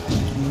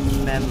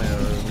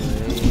 Memory.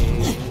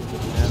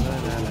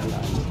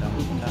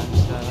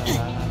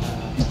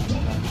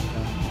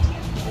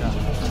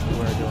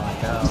 Where do I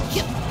go?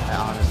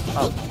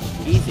 Oh,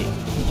 easy.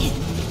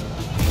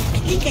 I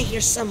think I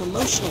hear some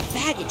emotional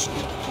baggage now.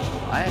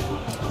 What?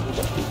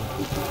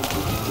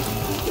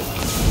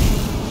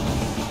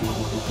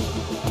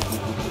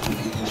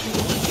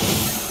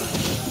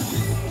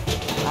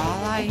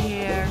 All I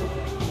hear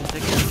is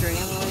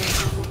extremely...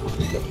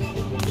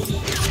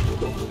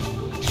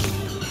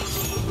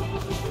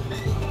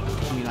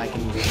 I mean, I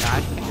can be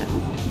back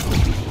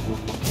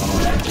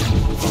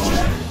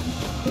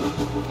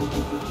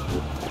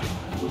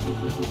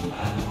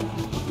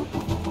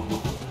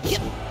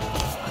Yep.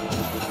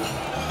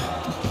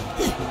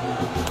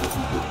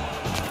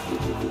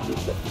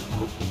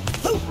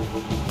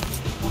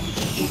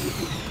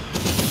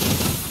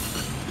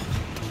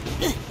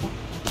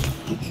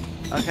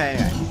 Okay,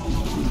 anyway.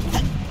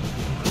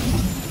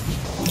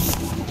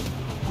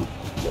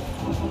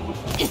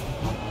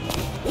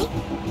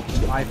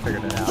 I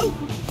figured it out.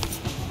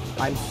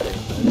 I'm stupid.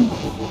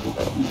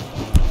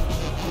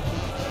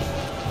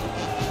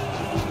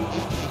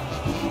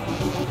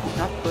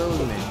 Stop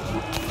bullying me.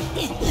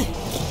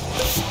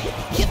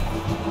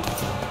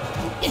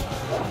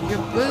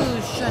 Your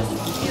booze just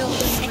filled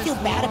in I feel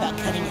bad about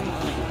cutting in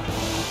line,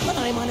 but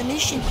I'm on a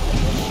mission.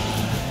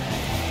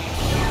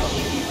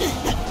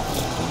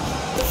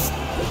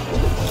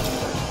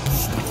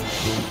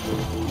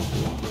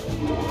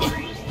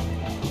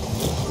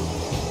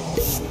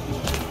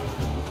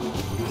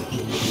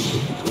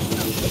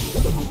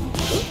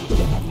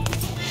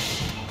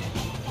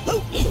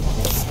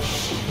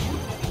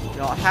 You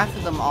know, half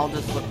of them all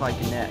just look like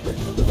Nick.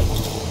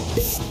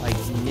 Like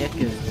Nick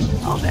is...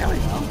 Oh, there we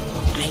go.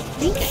 I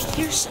think I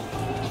hear something.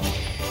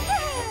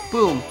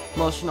 Boom!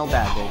 Emotional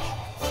baggage.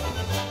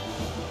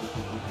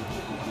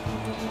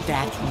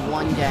 That's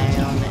one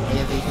down,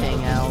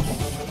 everything else.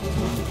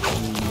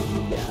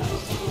 No.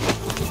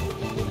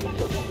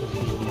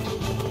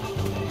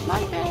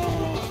 My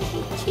bad.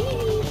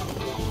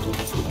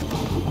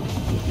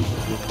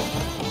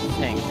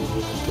 Think.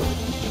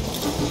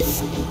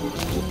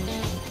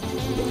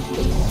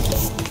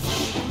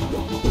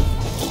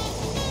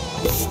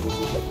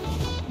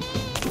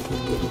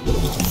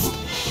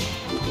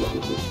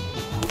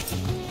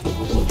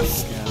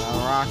 Gonna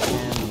rock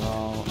and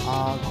roll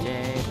all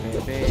day,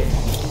 baby.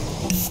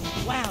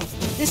 Wow,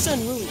 this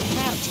unruly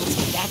crowd takes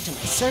me back to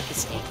my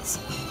circus days.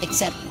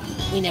 Except,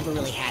 we never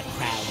really had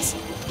crowds.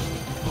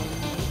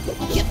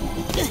 Yep.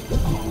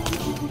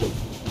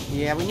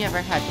 Yeah, we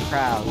never had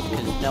crowds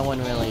because no one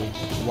really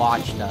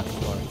watched us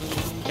or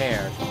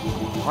cared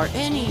or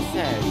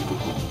anything.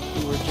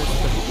 We were just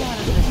the butt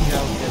of the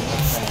joke in the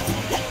thing.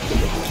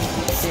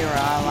 They were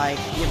all like,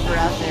 you put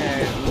out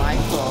there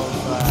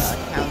Michael's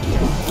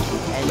accountant,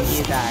 and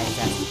you guys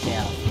have to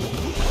tell.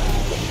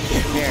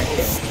 Very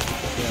good.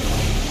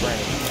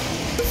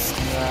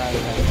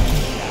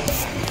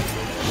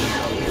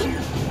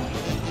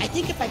 I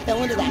think if I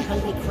fell into that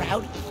hungry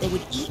crowd, they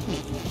would eat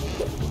me.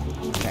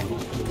 Okay.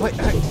 Wait,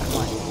 come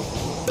on.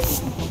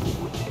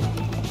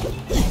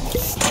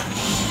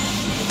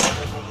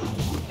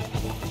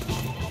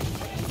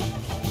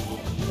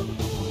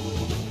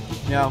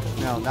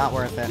 No, not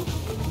worth it.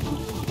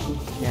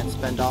 Can't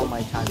spend all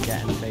my time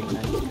getting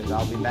figments, because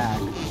I'll be back.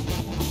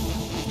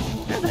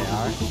 There they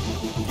are.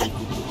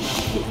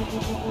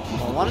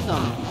 Well, one of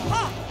them...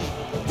 Ah!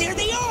 There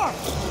they are!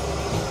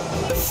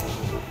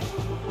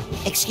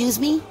 Excuse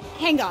me?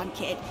 Hang on,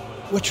 kid.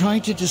 We're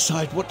trying to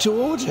decide what to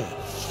order.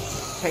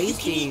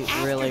 Tasty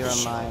After really the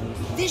show, reminds...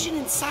 Vision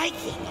and Psy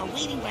King are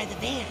waiting by the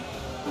van.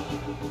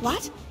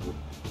 What?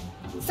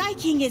 Psy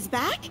King is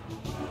back?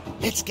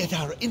 Let's get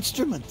our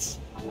instruments.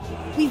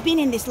 We've been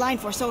in this line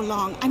for so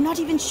long, I'm not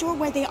even sure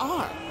where they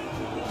are.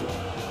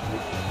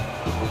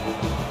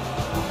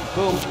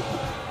 Boom.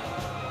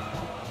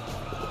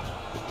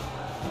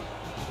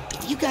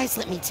 If you guys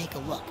let me take a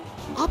look,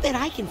 I'll bet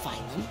I can find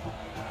them.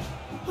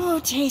 Oh,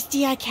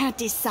 Tasty, I can't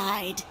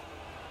decide.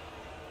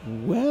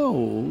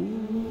 Well...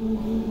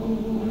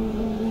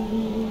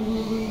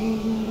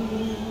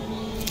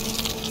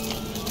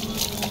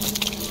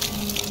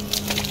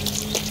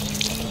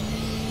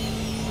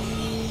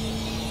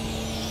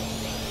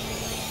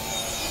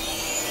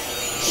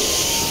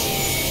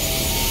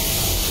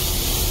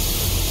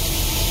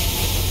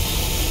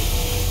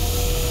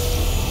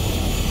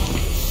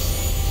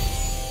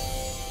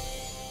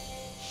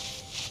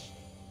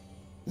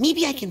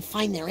 Maybe I can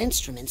find their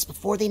instruments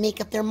before they make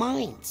up their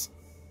minds.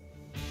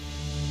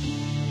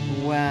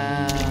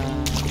 Well...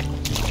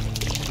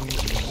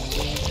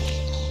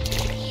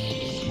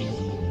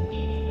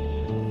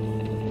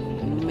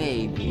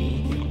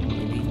 maybe.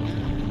 Maybe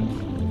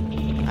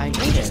not. I'm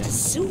just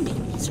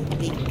assuming these are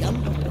big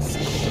gumbos.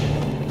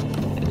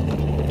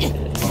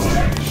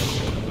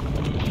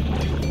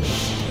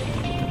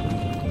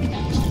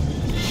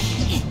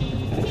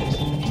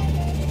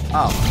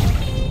 Oh.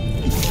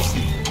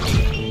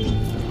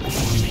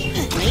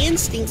 My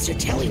instincts are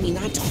telling me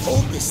not to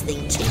hold this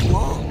thing too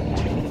long.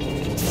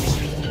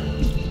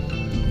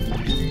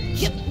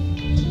 Yep.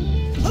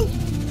 Oh.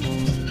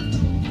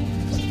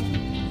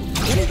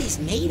 What are these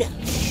made of?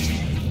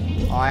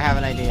 Oh, I have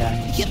an idea.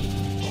 Yep.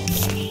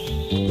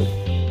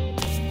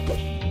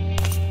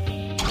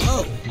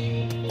 Oh,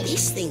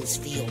 these things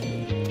feel weird.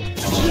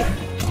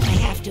 I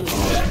have to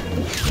admit,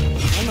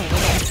 I'm a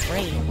little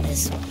afraid of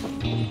this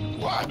one.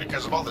 Why?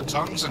 Because of all the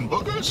tongues and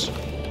boogers?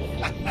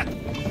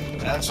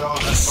 That's all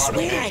I that's part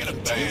of swear I making a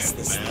can taste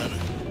band, this man.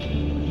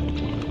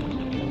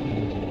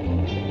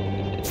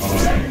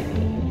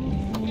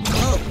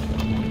 Oh,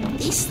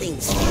 these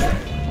things feel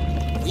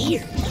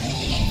weird.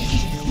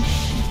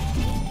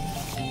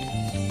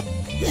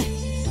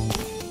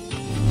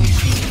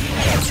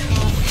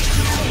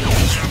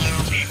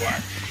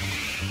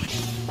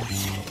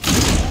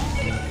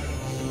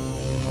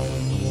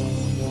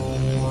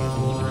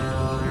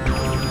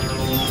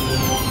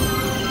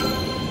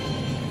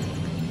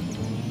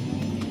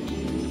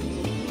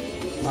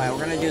 Alright, we're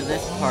gonna do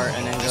this part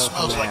and then go This from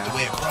smells like the there.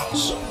 way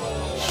across.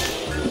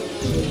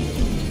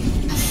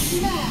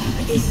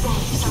 Is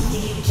that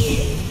something you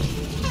give?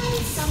 Or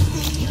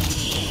something you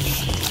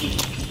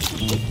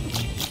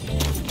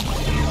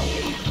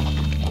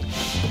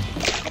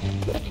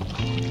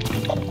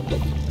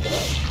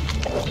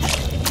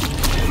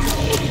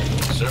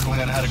Certainly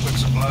an adequate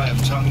supply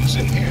of tongues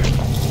in here.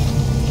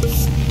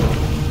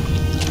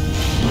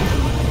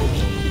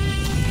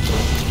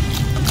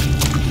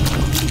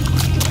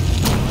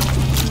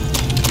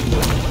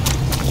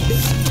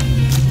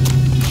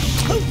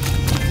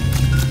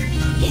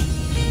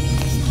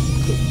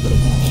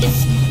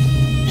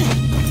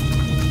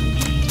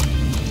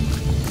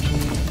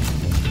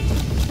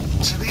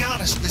 To be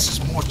honest, this is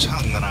more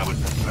tongue than I would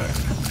prefer.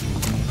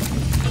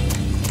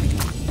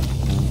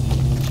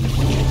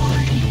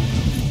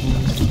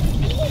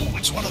 Ooh,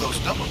 it's one of those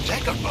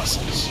double-decker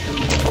buses.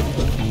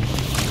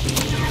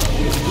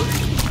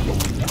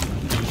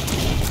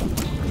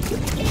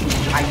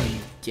 I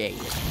dare.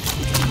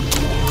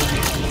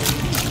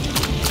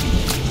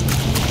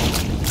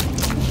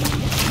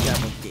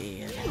 Double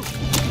dead.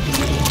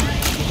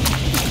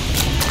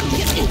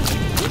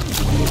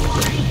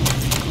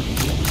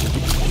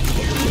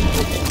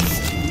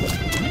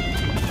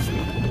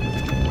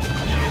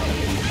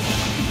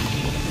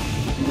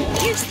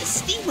 Here's the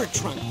steamer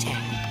trunk tag.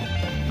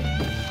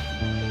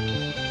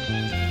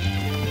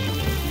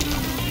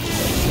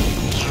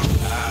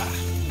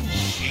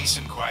 Peace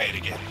and quiet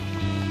again.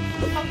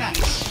 How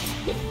nice.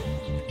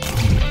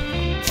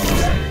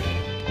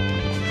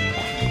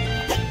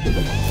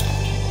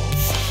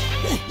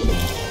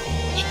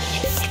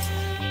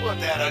 Put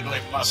that ugly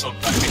muscle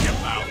back in your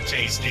mouth,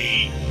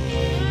 Tasty.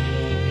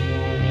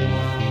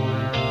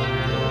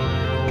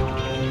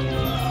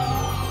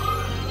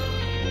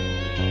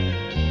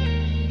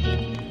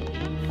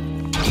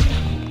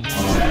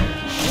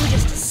 I'm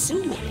just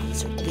assuming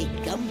these are big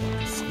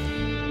gumbos.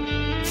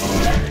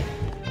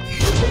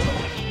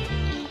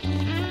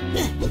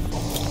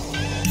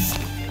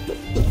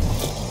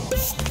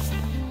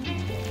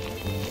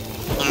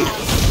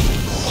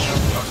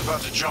 I was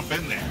about to jump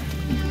in there.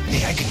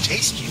 Hey, I can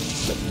taste you.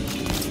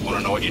 Want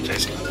to know what you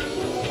taste like?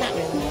 Not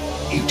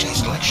really. You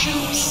taste like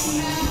shoes.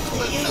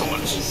 The new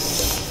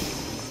ones.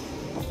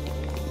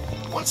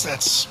 What's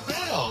that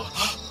smell?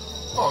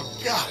 Oh,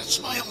 God, it's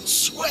my own Hey,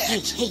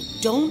 sweat. hey,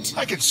 don't.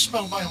 I can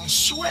smell my own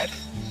sweat.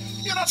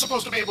 You're not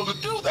supposed to be able to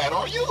do that,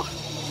 are you?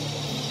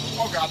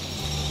 Oh, God.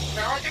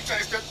 Now I can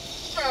taste it.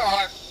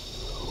 Ah.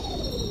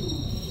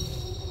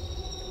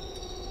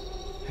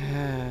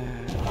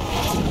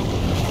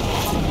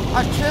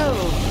 Achoo!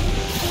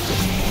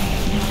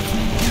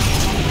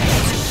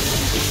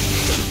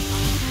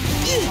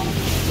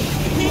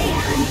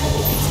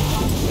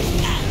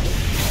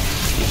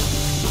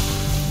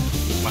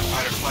 My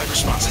fight or flight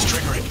response is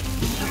triggering.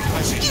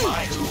 I say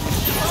fight.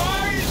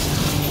 Fight!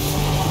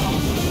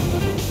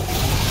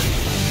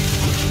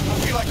 I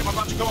feel like I'm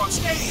about to go on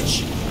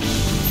stage.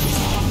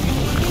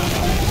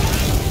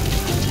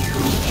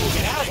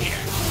 Get out of here.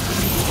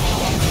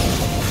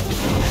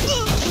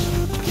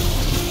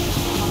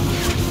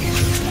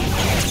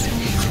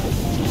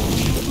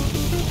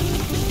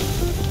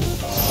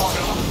 Oh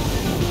no,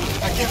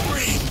 I can't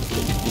breathe.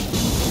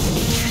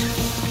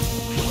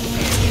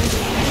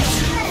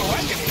 Oh,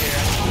 I can hear.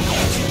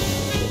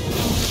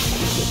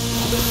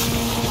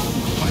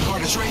 My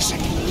heart is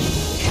racing. I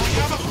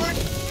have a heart.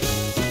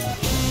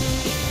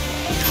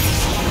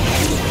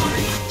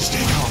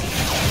 Stay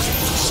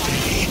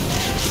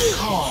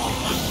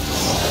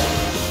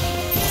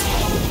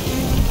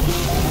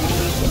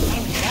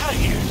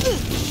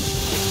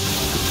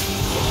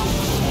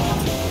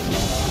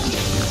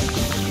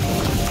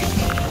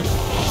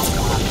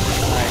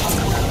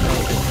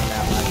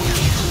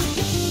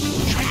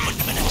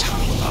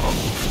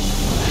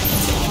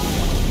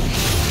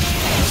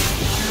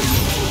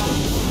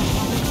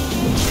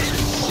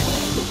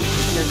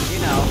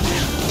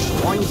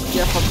too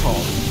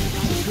difficult.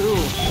 Too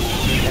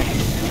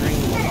extreme.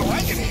 Oh,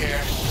 I can hear.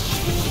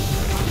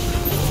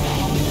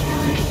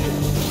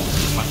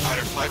 My fight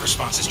or flight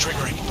response is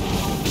triggering.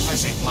 I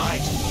say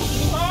flight.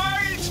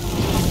 Flight!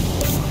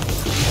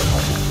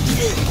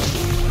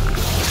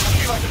 I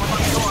feel like I'm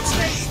about to go on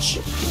stage.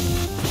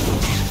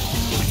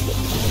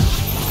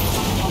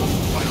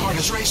 My heart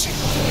is racing.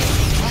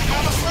 I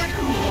have a heart.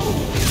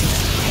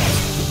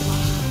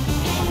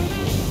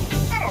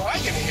 I don't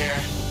like it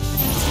here.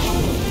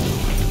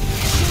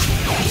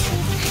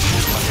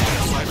 My fight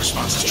or flight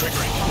response is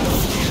triggering.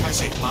 I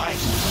say flight.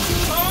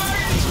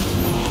 Flight!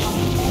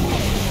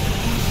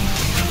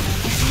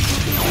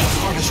 My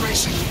heart is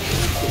racing.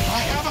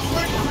 I have a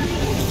heart.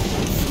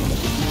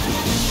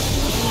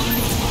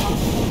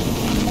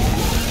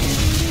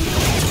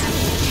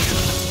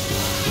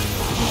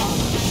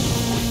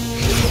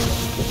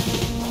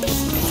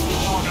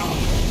 Oh no.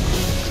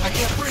 I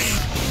can't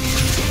breathe.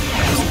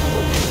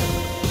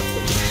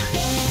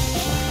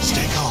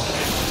 Stay calm.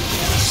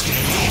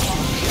 Stay calm.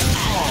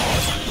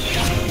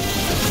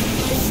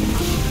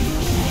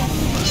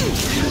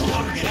 How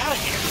do we get out of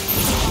here?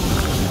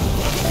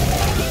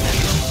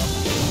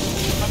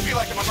 I feel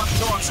like I'm about to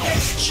go on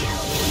stage.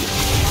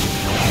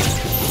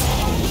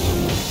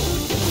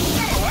 I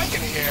don't like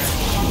it here.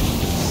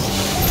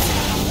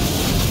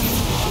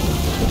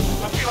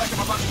 I feel like I'm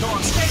about to go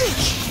on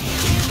stage.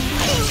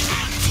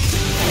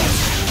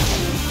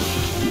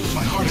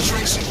 My heart is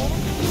racing. I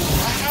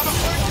have a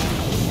heart.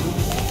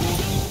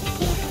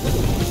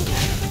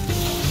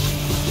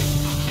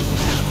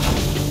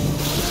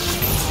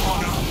 Oh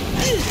no.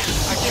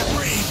 I can't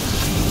breathe.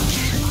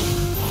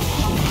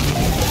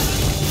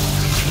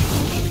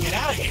 Get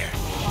out of here.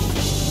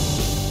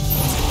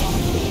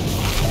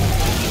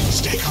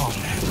 Stay calm,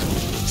 man.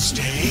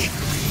 Stay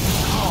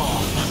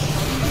calm.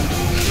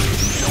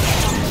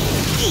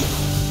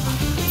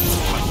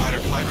 My fight or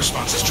flight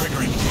response is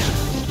triggering.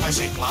 I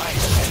say flight.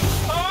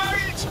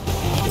 Fight!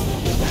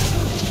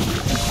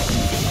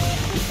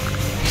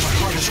 My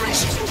heart is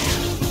racing.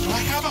 Do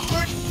I have a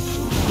heart?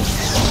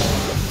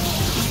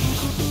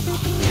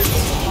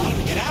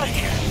 Get out of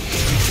here.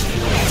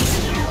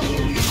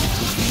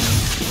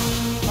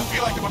 I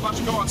feel like I'm about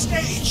to go on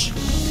stage.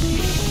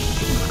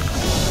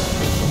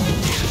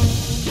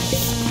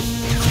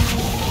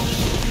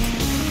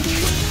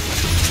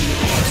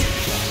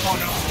 Oh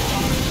no.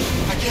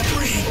 I can't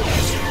breathe.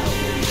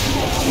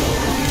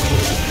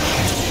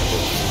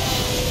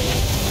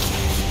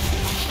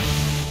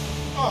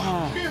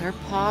 They're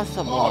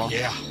possible. Oh,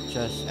 yeah.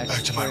 Just Back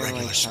to my extremely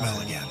regular smell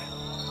tight. again.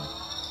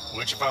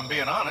 Which, if I'm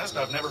being honest,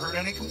 I've never heard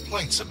any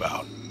complaints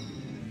about.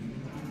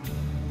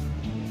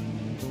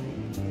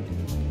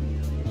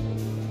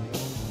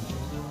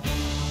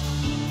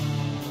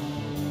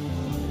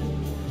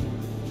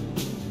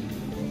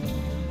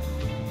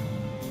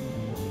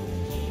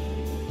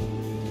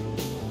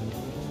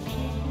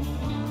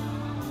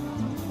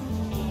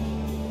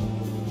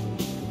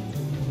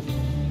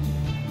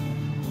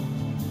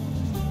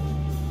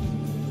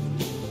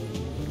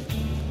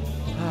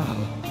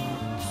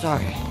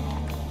 Sorry.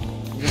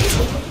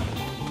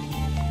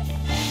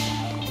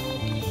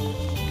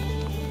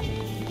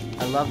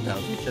 I love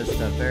those. It's just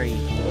a very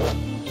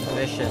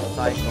vicious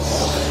cycle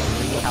of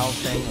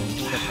rehousing and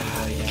chipping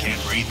away down.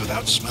 Can't breathe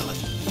without smelling.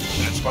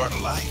 That's part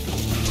of life.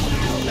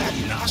 That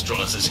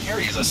nostril is as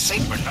hairy as a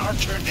Saint Bernard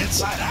turned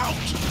inside out.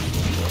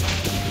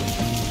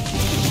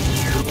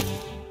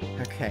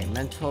 Okay,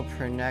 mental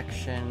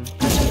connection.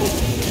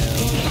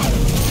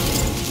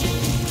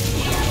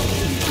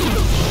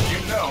 You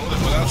know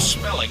that without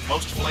smelling,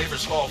 most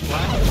flavors fall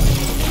flat?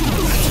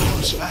 That's a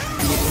known fact.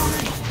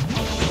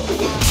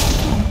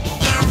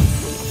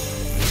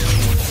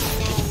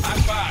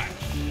 High five.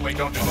 Wait,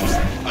 don't do this.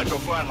 I'd go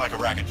flying like a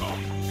racquetball.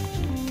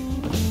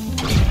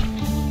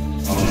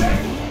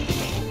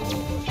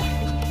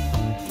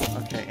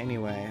 Okay,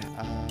 anyway,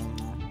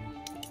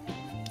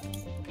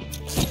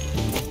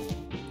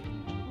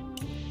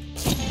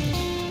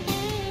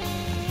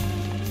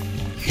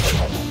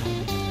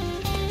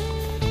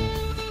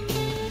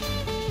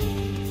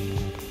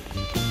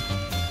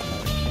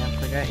 can't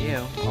forget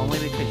you. Only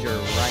because you're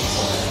right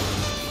there.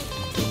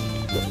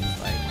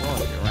 Like, whoa,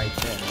 you're right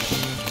there.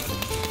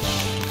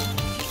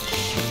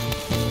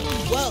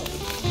 Whoa!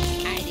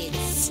 I did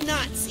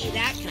not see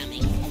that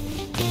coming.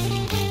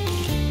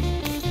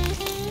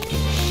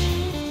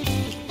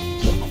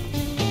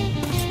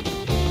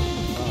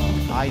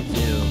 Oh, I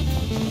do.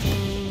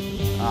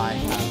 I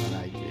have an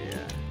idea.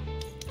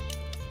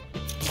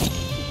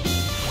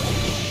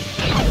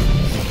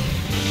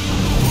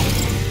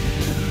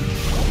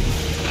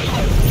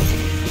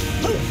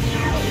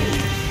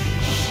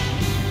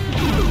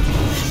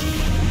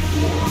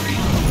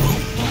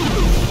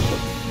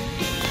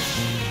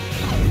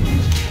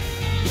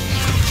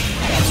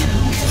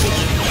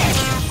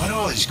 Why do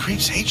all these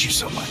creeps hate you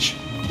so much?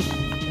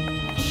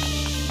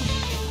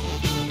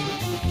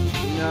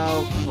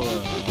 No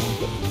clue.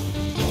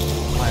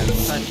 I'm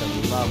such a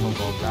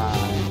lovable guy.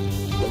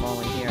 I'm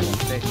only here to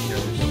fix your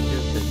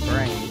stupid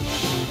brain.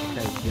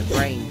 because your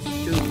brain's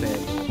stupid.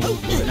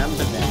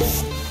 Remember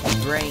that. A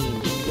brain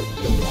is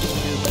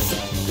stupid.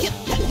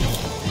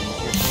 And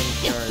your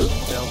thinker is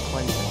Bill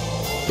Clinton.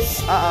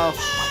 Uh-oh.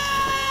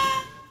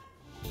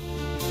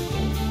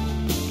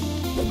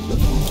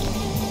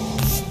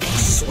 I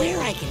swear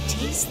I can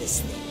taste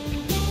this thing.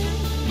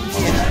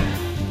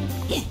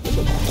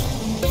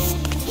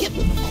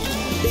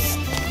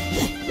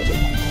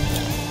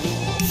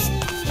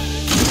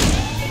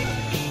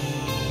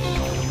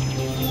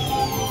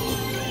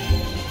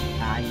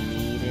 I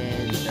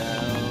needed those.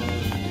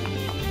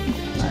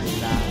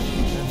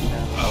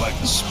 I like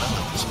the smell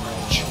of this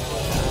bridge.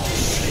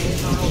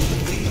 Is all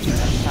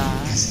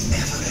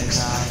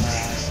I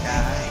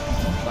got.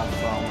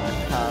 Before my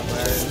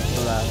covers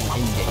blow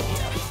into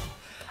you.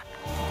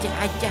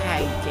 Die,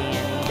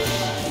 Danny.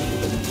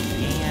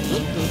 Danny,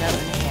 who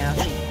doesn't have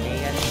his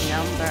dad's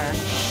number?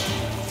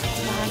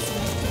 Lost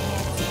my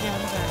dad's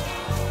number.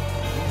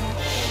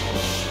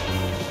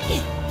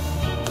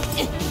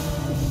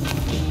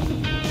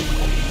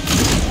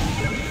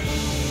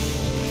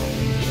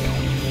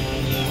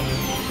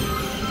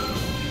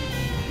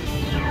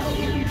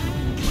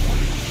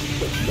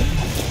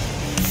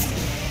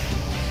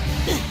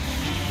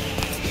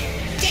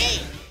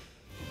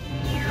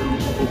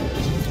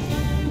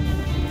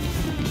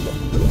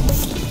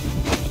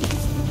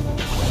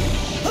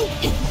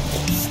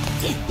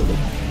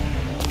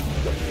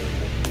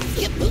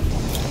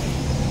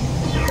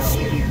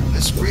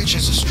 This bridge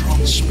has a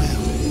strong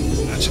smell.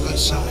 That's a good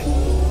sign.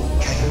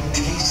 Can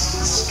taste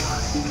the sky.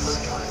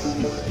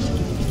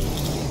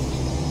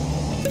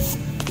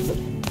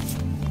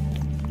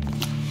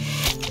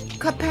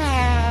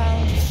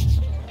 Kapow!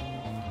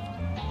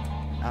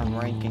 I'm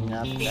ranking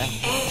up the...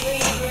 Every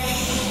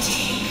breath you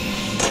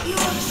take, you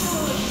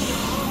absorb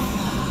the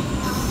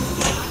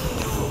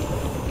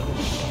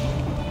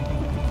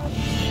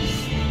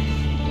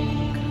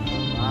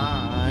Come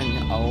on,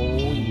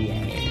 oh yeah.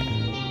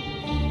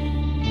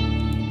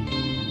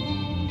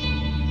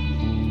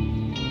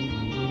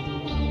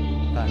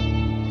 Dun,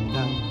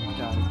 dun,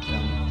 dun,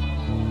 dun.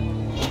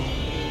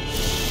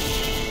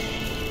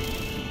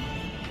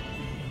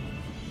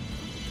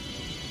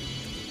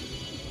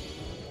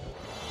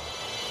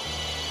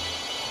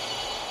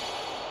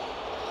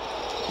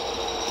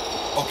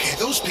 Okay,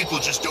 those people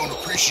just don't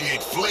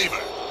appreciate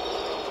flavor.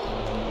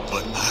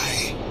 But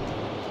I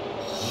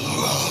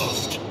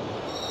loved it.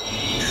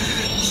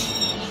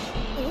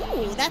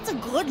 Ooh, that's a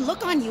good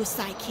look on you,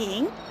 Psy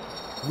King.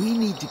 We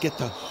need to get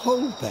the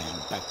whole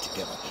band back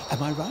together.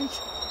 Am I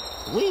right?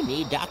 We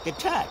need Dr.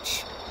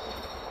 Touch.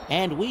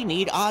 And we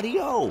need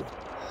audio.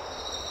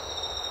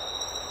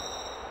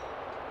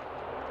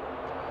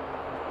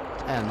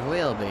 And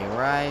we'll be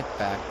right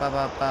back. Ba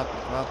ba ba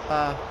ba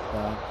ba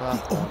ba ba.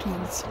 The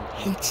audience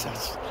hates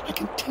us. I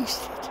can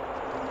taste it.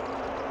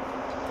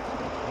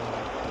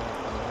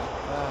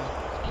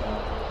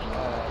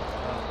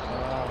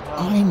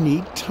 I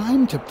need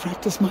time to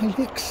practice my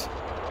licks.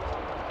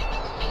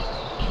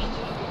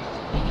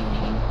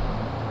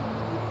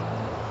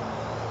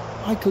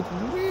 I could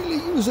really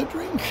use a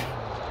drink.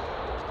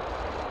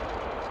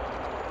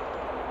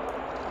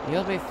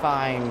 You'll be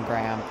fine,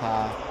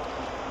 Grandpa.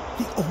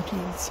 The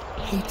audience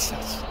hates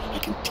us. I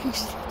can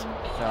taste it.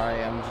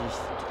 Sorry, I'm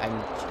just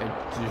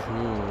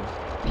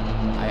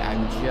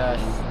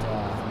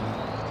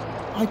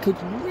I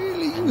could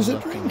really use a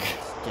looking drink. at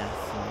stuff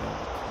real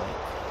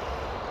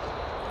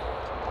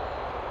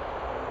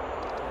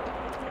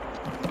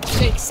quick.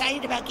 So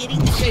excited about getting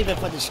Save it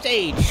for the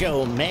stage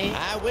show, man.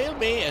 I will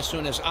be as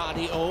soon as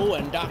audio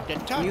and Dr.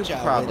 Touch You are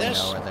with probably us.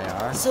 know where they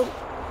are. So,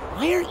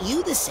 why aren't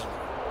you the singer?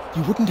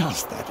 You wouldn't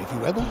ask that if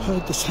you ever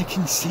heard the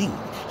Psychic sing.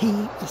 He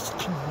is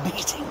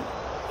amazing.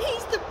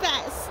 He's the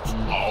best.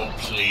 Oh,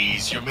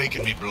 please, you're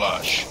making me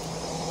blush.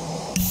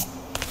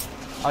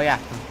 Oh yeah,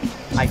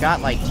 I got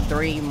like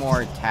 3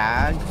 more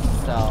tags,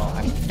 so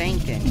I'm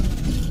thinking.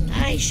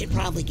 I should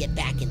probably get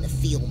back in the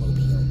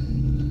Feel-mobile.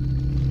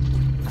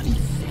 I'm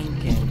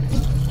thinking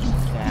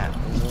that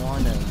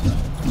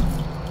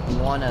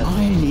one of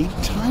I need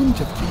time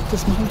to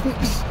practice my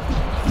licks.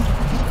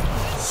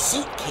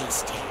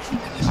 Suitcase tag.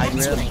 I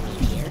That's what I really-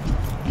 need here.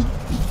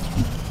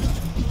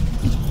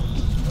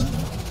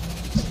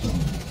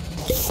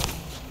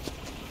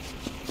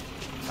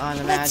 on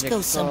the Let's magic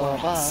go school somewhere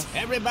else. bus.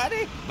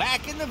 Everybody,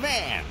 back in the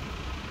van.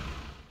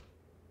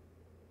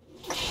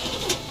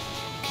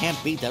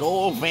 Can't beat that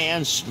old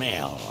van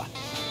smell.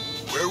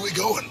 Where are we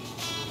going?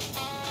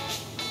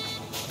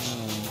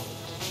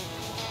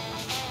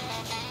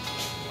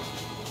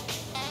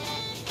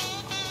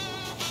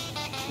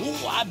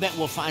 Ooh, I bet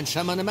we'll find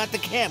some of them at the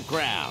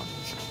campground.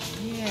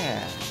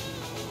 Yeah.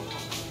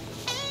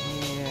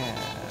 Yeah.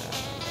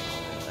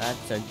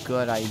 That's a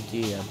good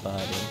idea,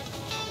 buddy.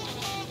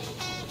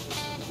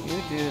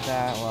 You do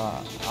that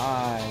while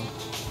I...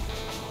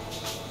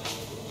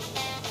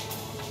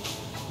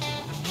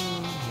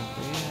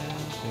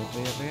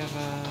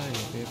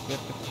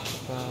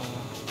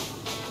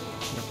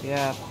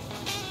 Yep.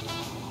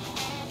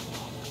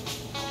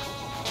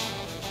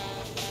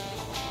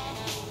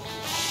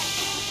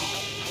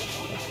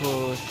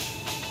 push.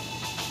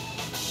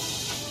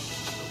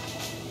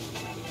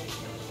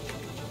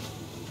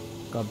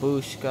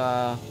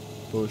 Gabushka,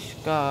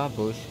 bushka,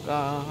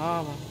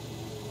 bushka.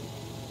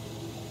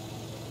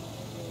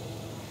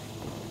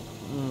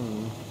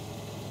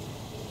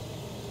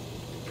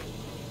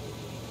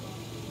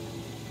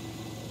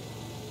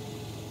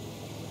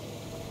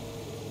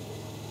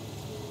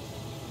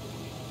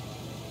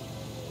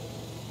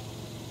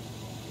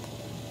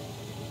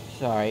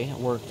 Sorry,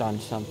 worked on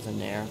something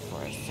there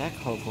for a sec.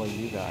 Hopefully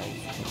you guys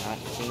cannot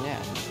see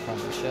that.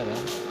 Probably should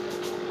have.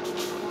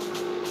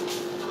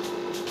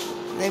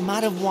 They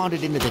might have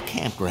wandered into the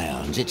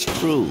campgrounds, it's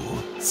true.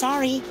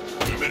 Sorry.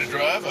 2-minute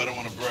drive, I don't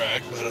want to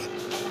brag, but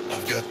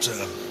I've got,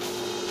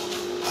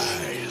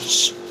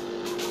 eyes.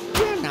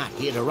 We're not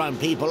here to run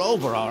people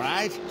over, all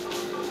right?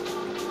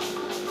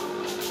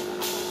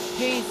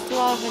 Peace,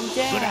 love, and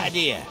death. Good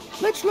idea.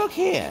 Let's look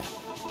here.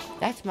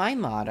 That's my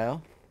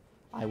motto.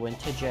 I went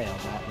to jail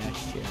that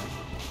next year.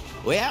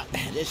 Well,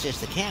 this is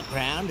the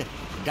campground.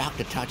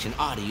 Dr. Touch and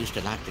Artie used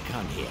to like to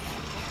come here.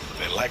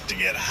 They like to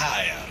get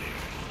high out here.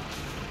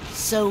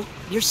 So,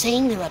 you're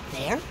saying they're up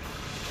there?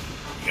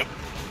 Yep.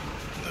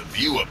 The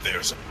view up there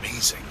is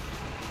amazing.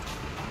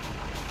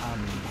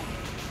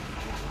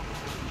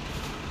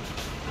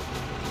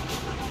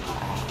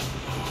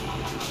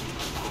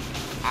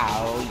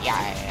 Oh,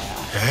 yeah.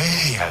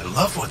 Hey, I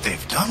love what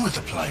they've done with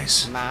the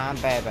place. My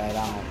baby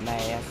don't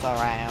mess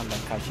around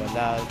because she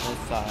does it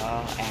so,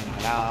 and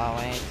I know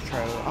it's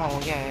true.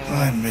 Oh, yeah.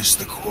 I miss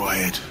the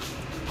quiet.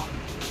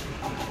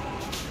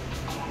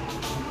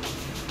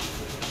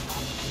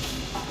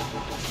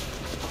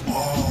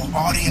 Oh,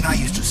 Audie and I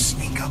used to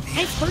sneak up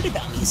here. I've heard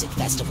about music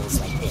festivals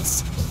like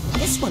this.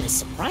 This one is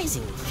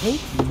surprisingly big.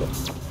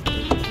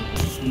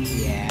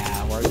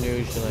 Yeah, we're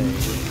usually...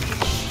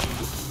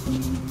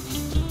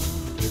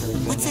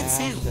 What's that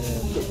sound?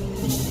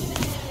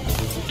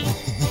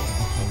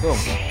 Boom.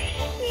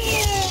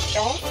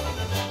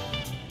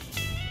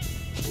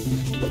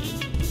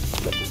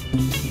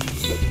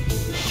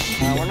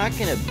 We're not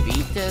gonna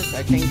beat this.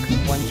 I think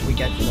once we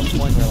get to the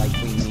point where like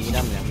we need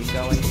them, then we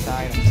go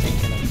inside. I'm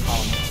thinking of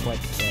calling it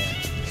quits there.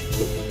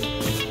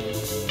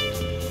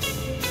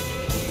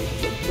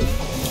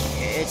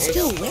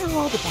 Still, where are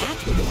all the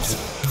bathrooms?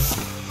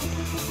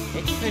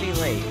 It's pretty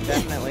late,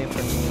 definitely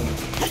for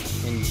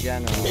me in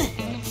general. But,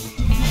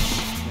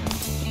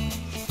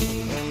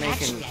 we're making.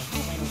 Actually, I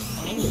hope I don't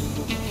find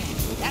anything.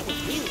 That would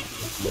really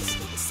feast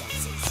the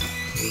senses.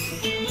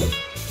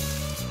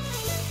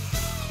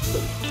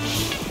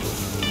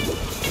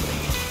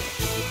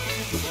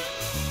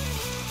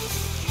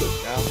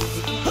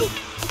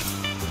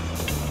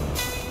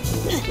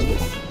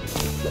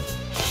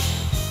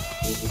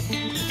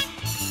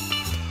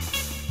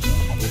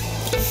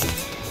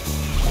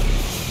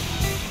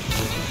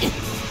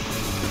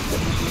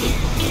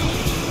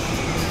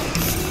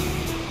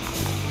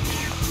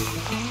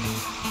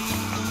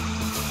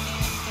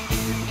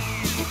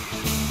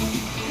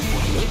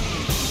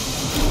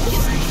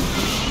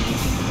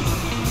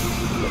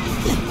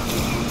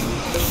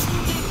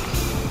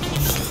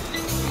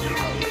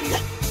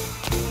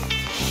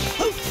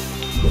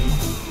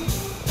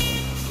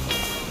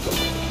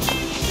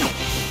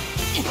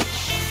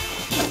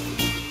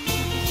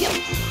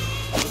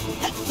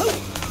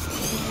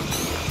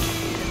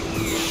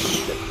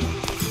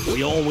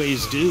 We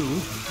always do.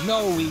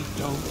 No, we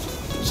don't.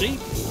 See?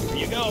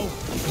 Here you go.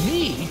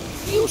 Me?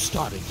 You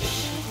started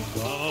this.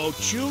 Oh,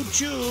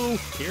 choo-choo.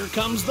 Here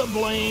comes the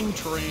blame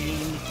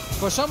train.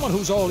 For someone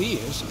who's all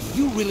ears,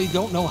 you really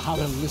don't know how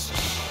to listen.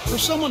 For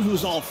someone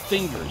who's all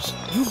fingers,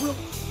 you really...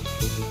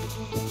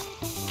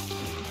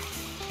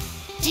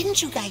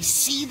 Didn't you guys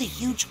see the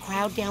huge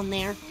crowd down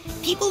there?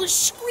 People are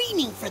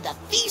screaming for the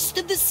Feast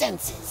of the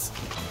Senses.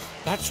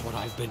 That's what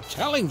I've been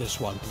telling this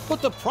one.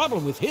 But the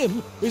problem with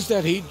him is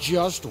that he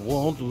just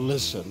won't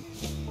listen.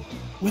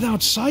 Without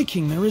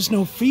psyching, there is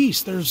no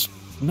feast. There's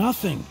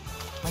nothing.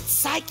 But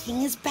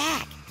Psy-King is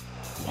back.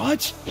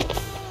 What?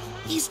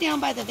 He's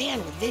down by the van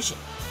with Vision.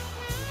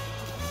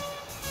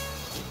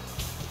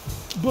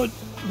 But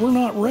we're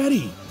not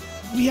ready.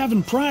 We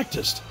haven't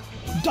practiced.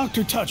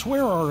 Dr. Touch,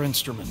 where are our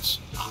instruments?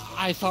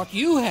 I thought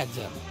you had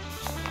them.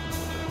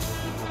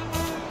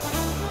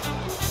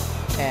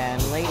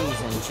 And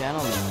ladies and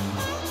gentlemen,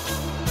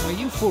 Are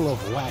you full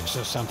of wax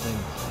or something?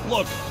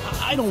 Look,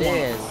 I don't want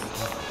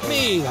this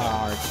Me. is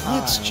our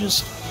time Let's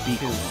just be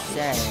to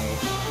say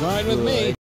Fine with me.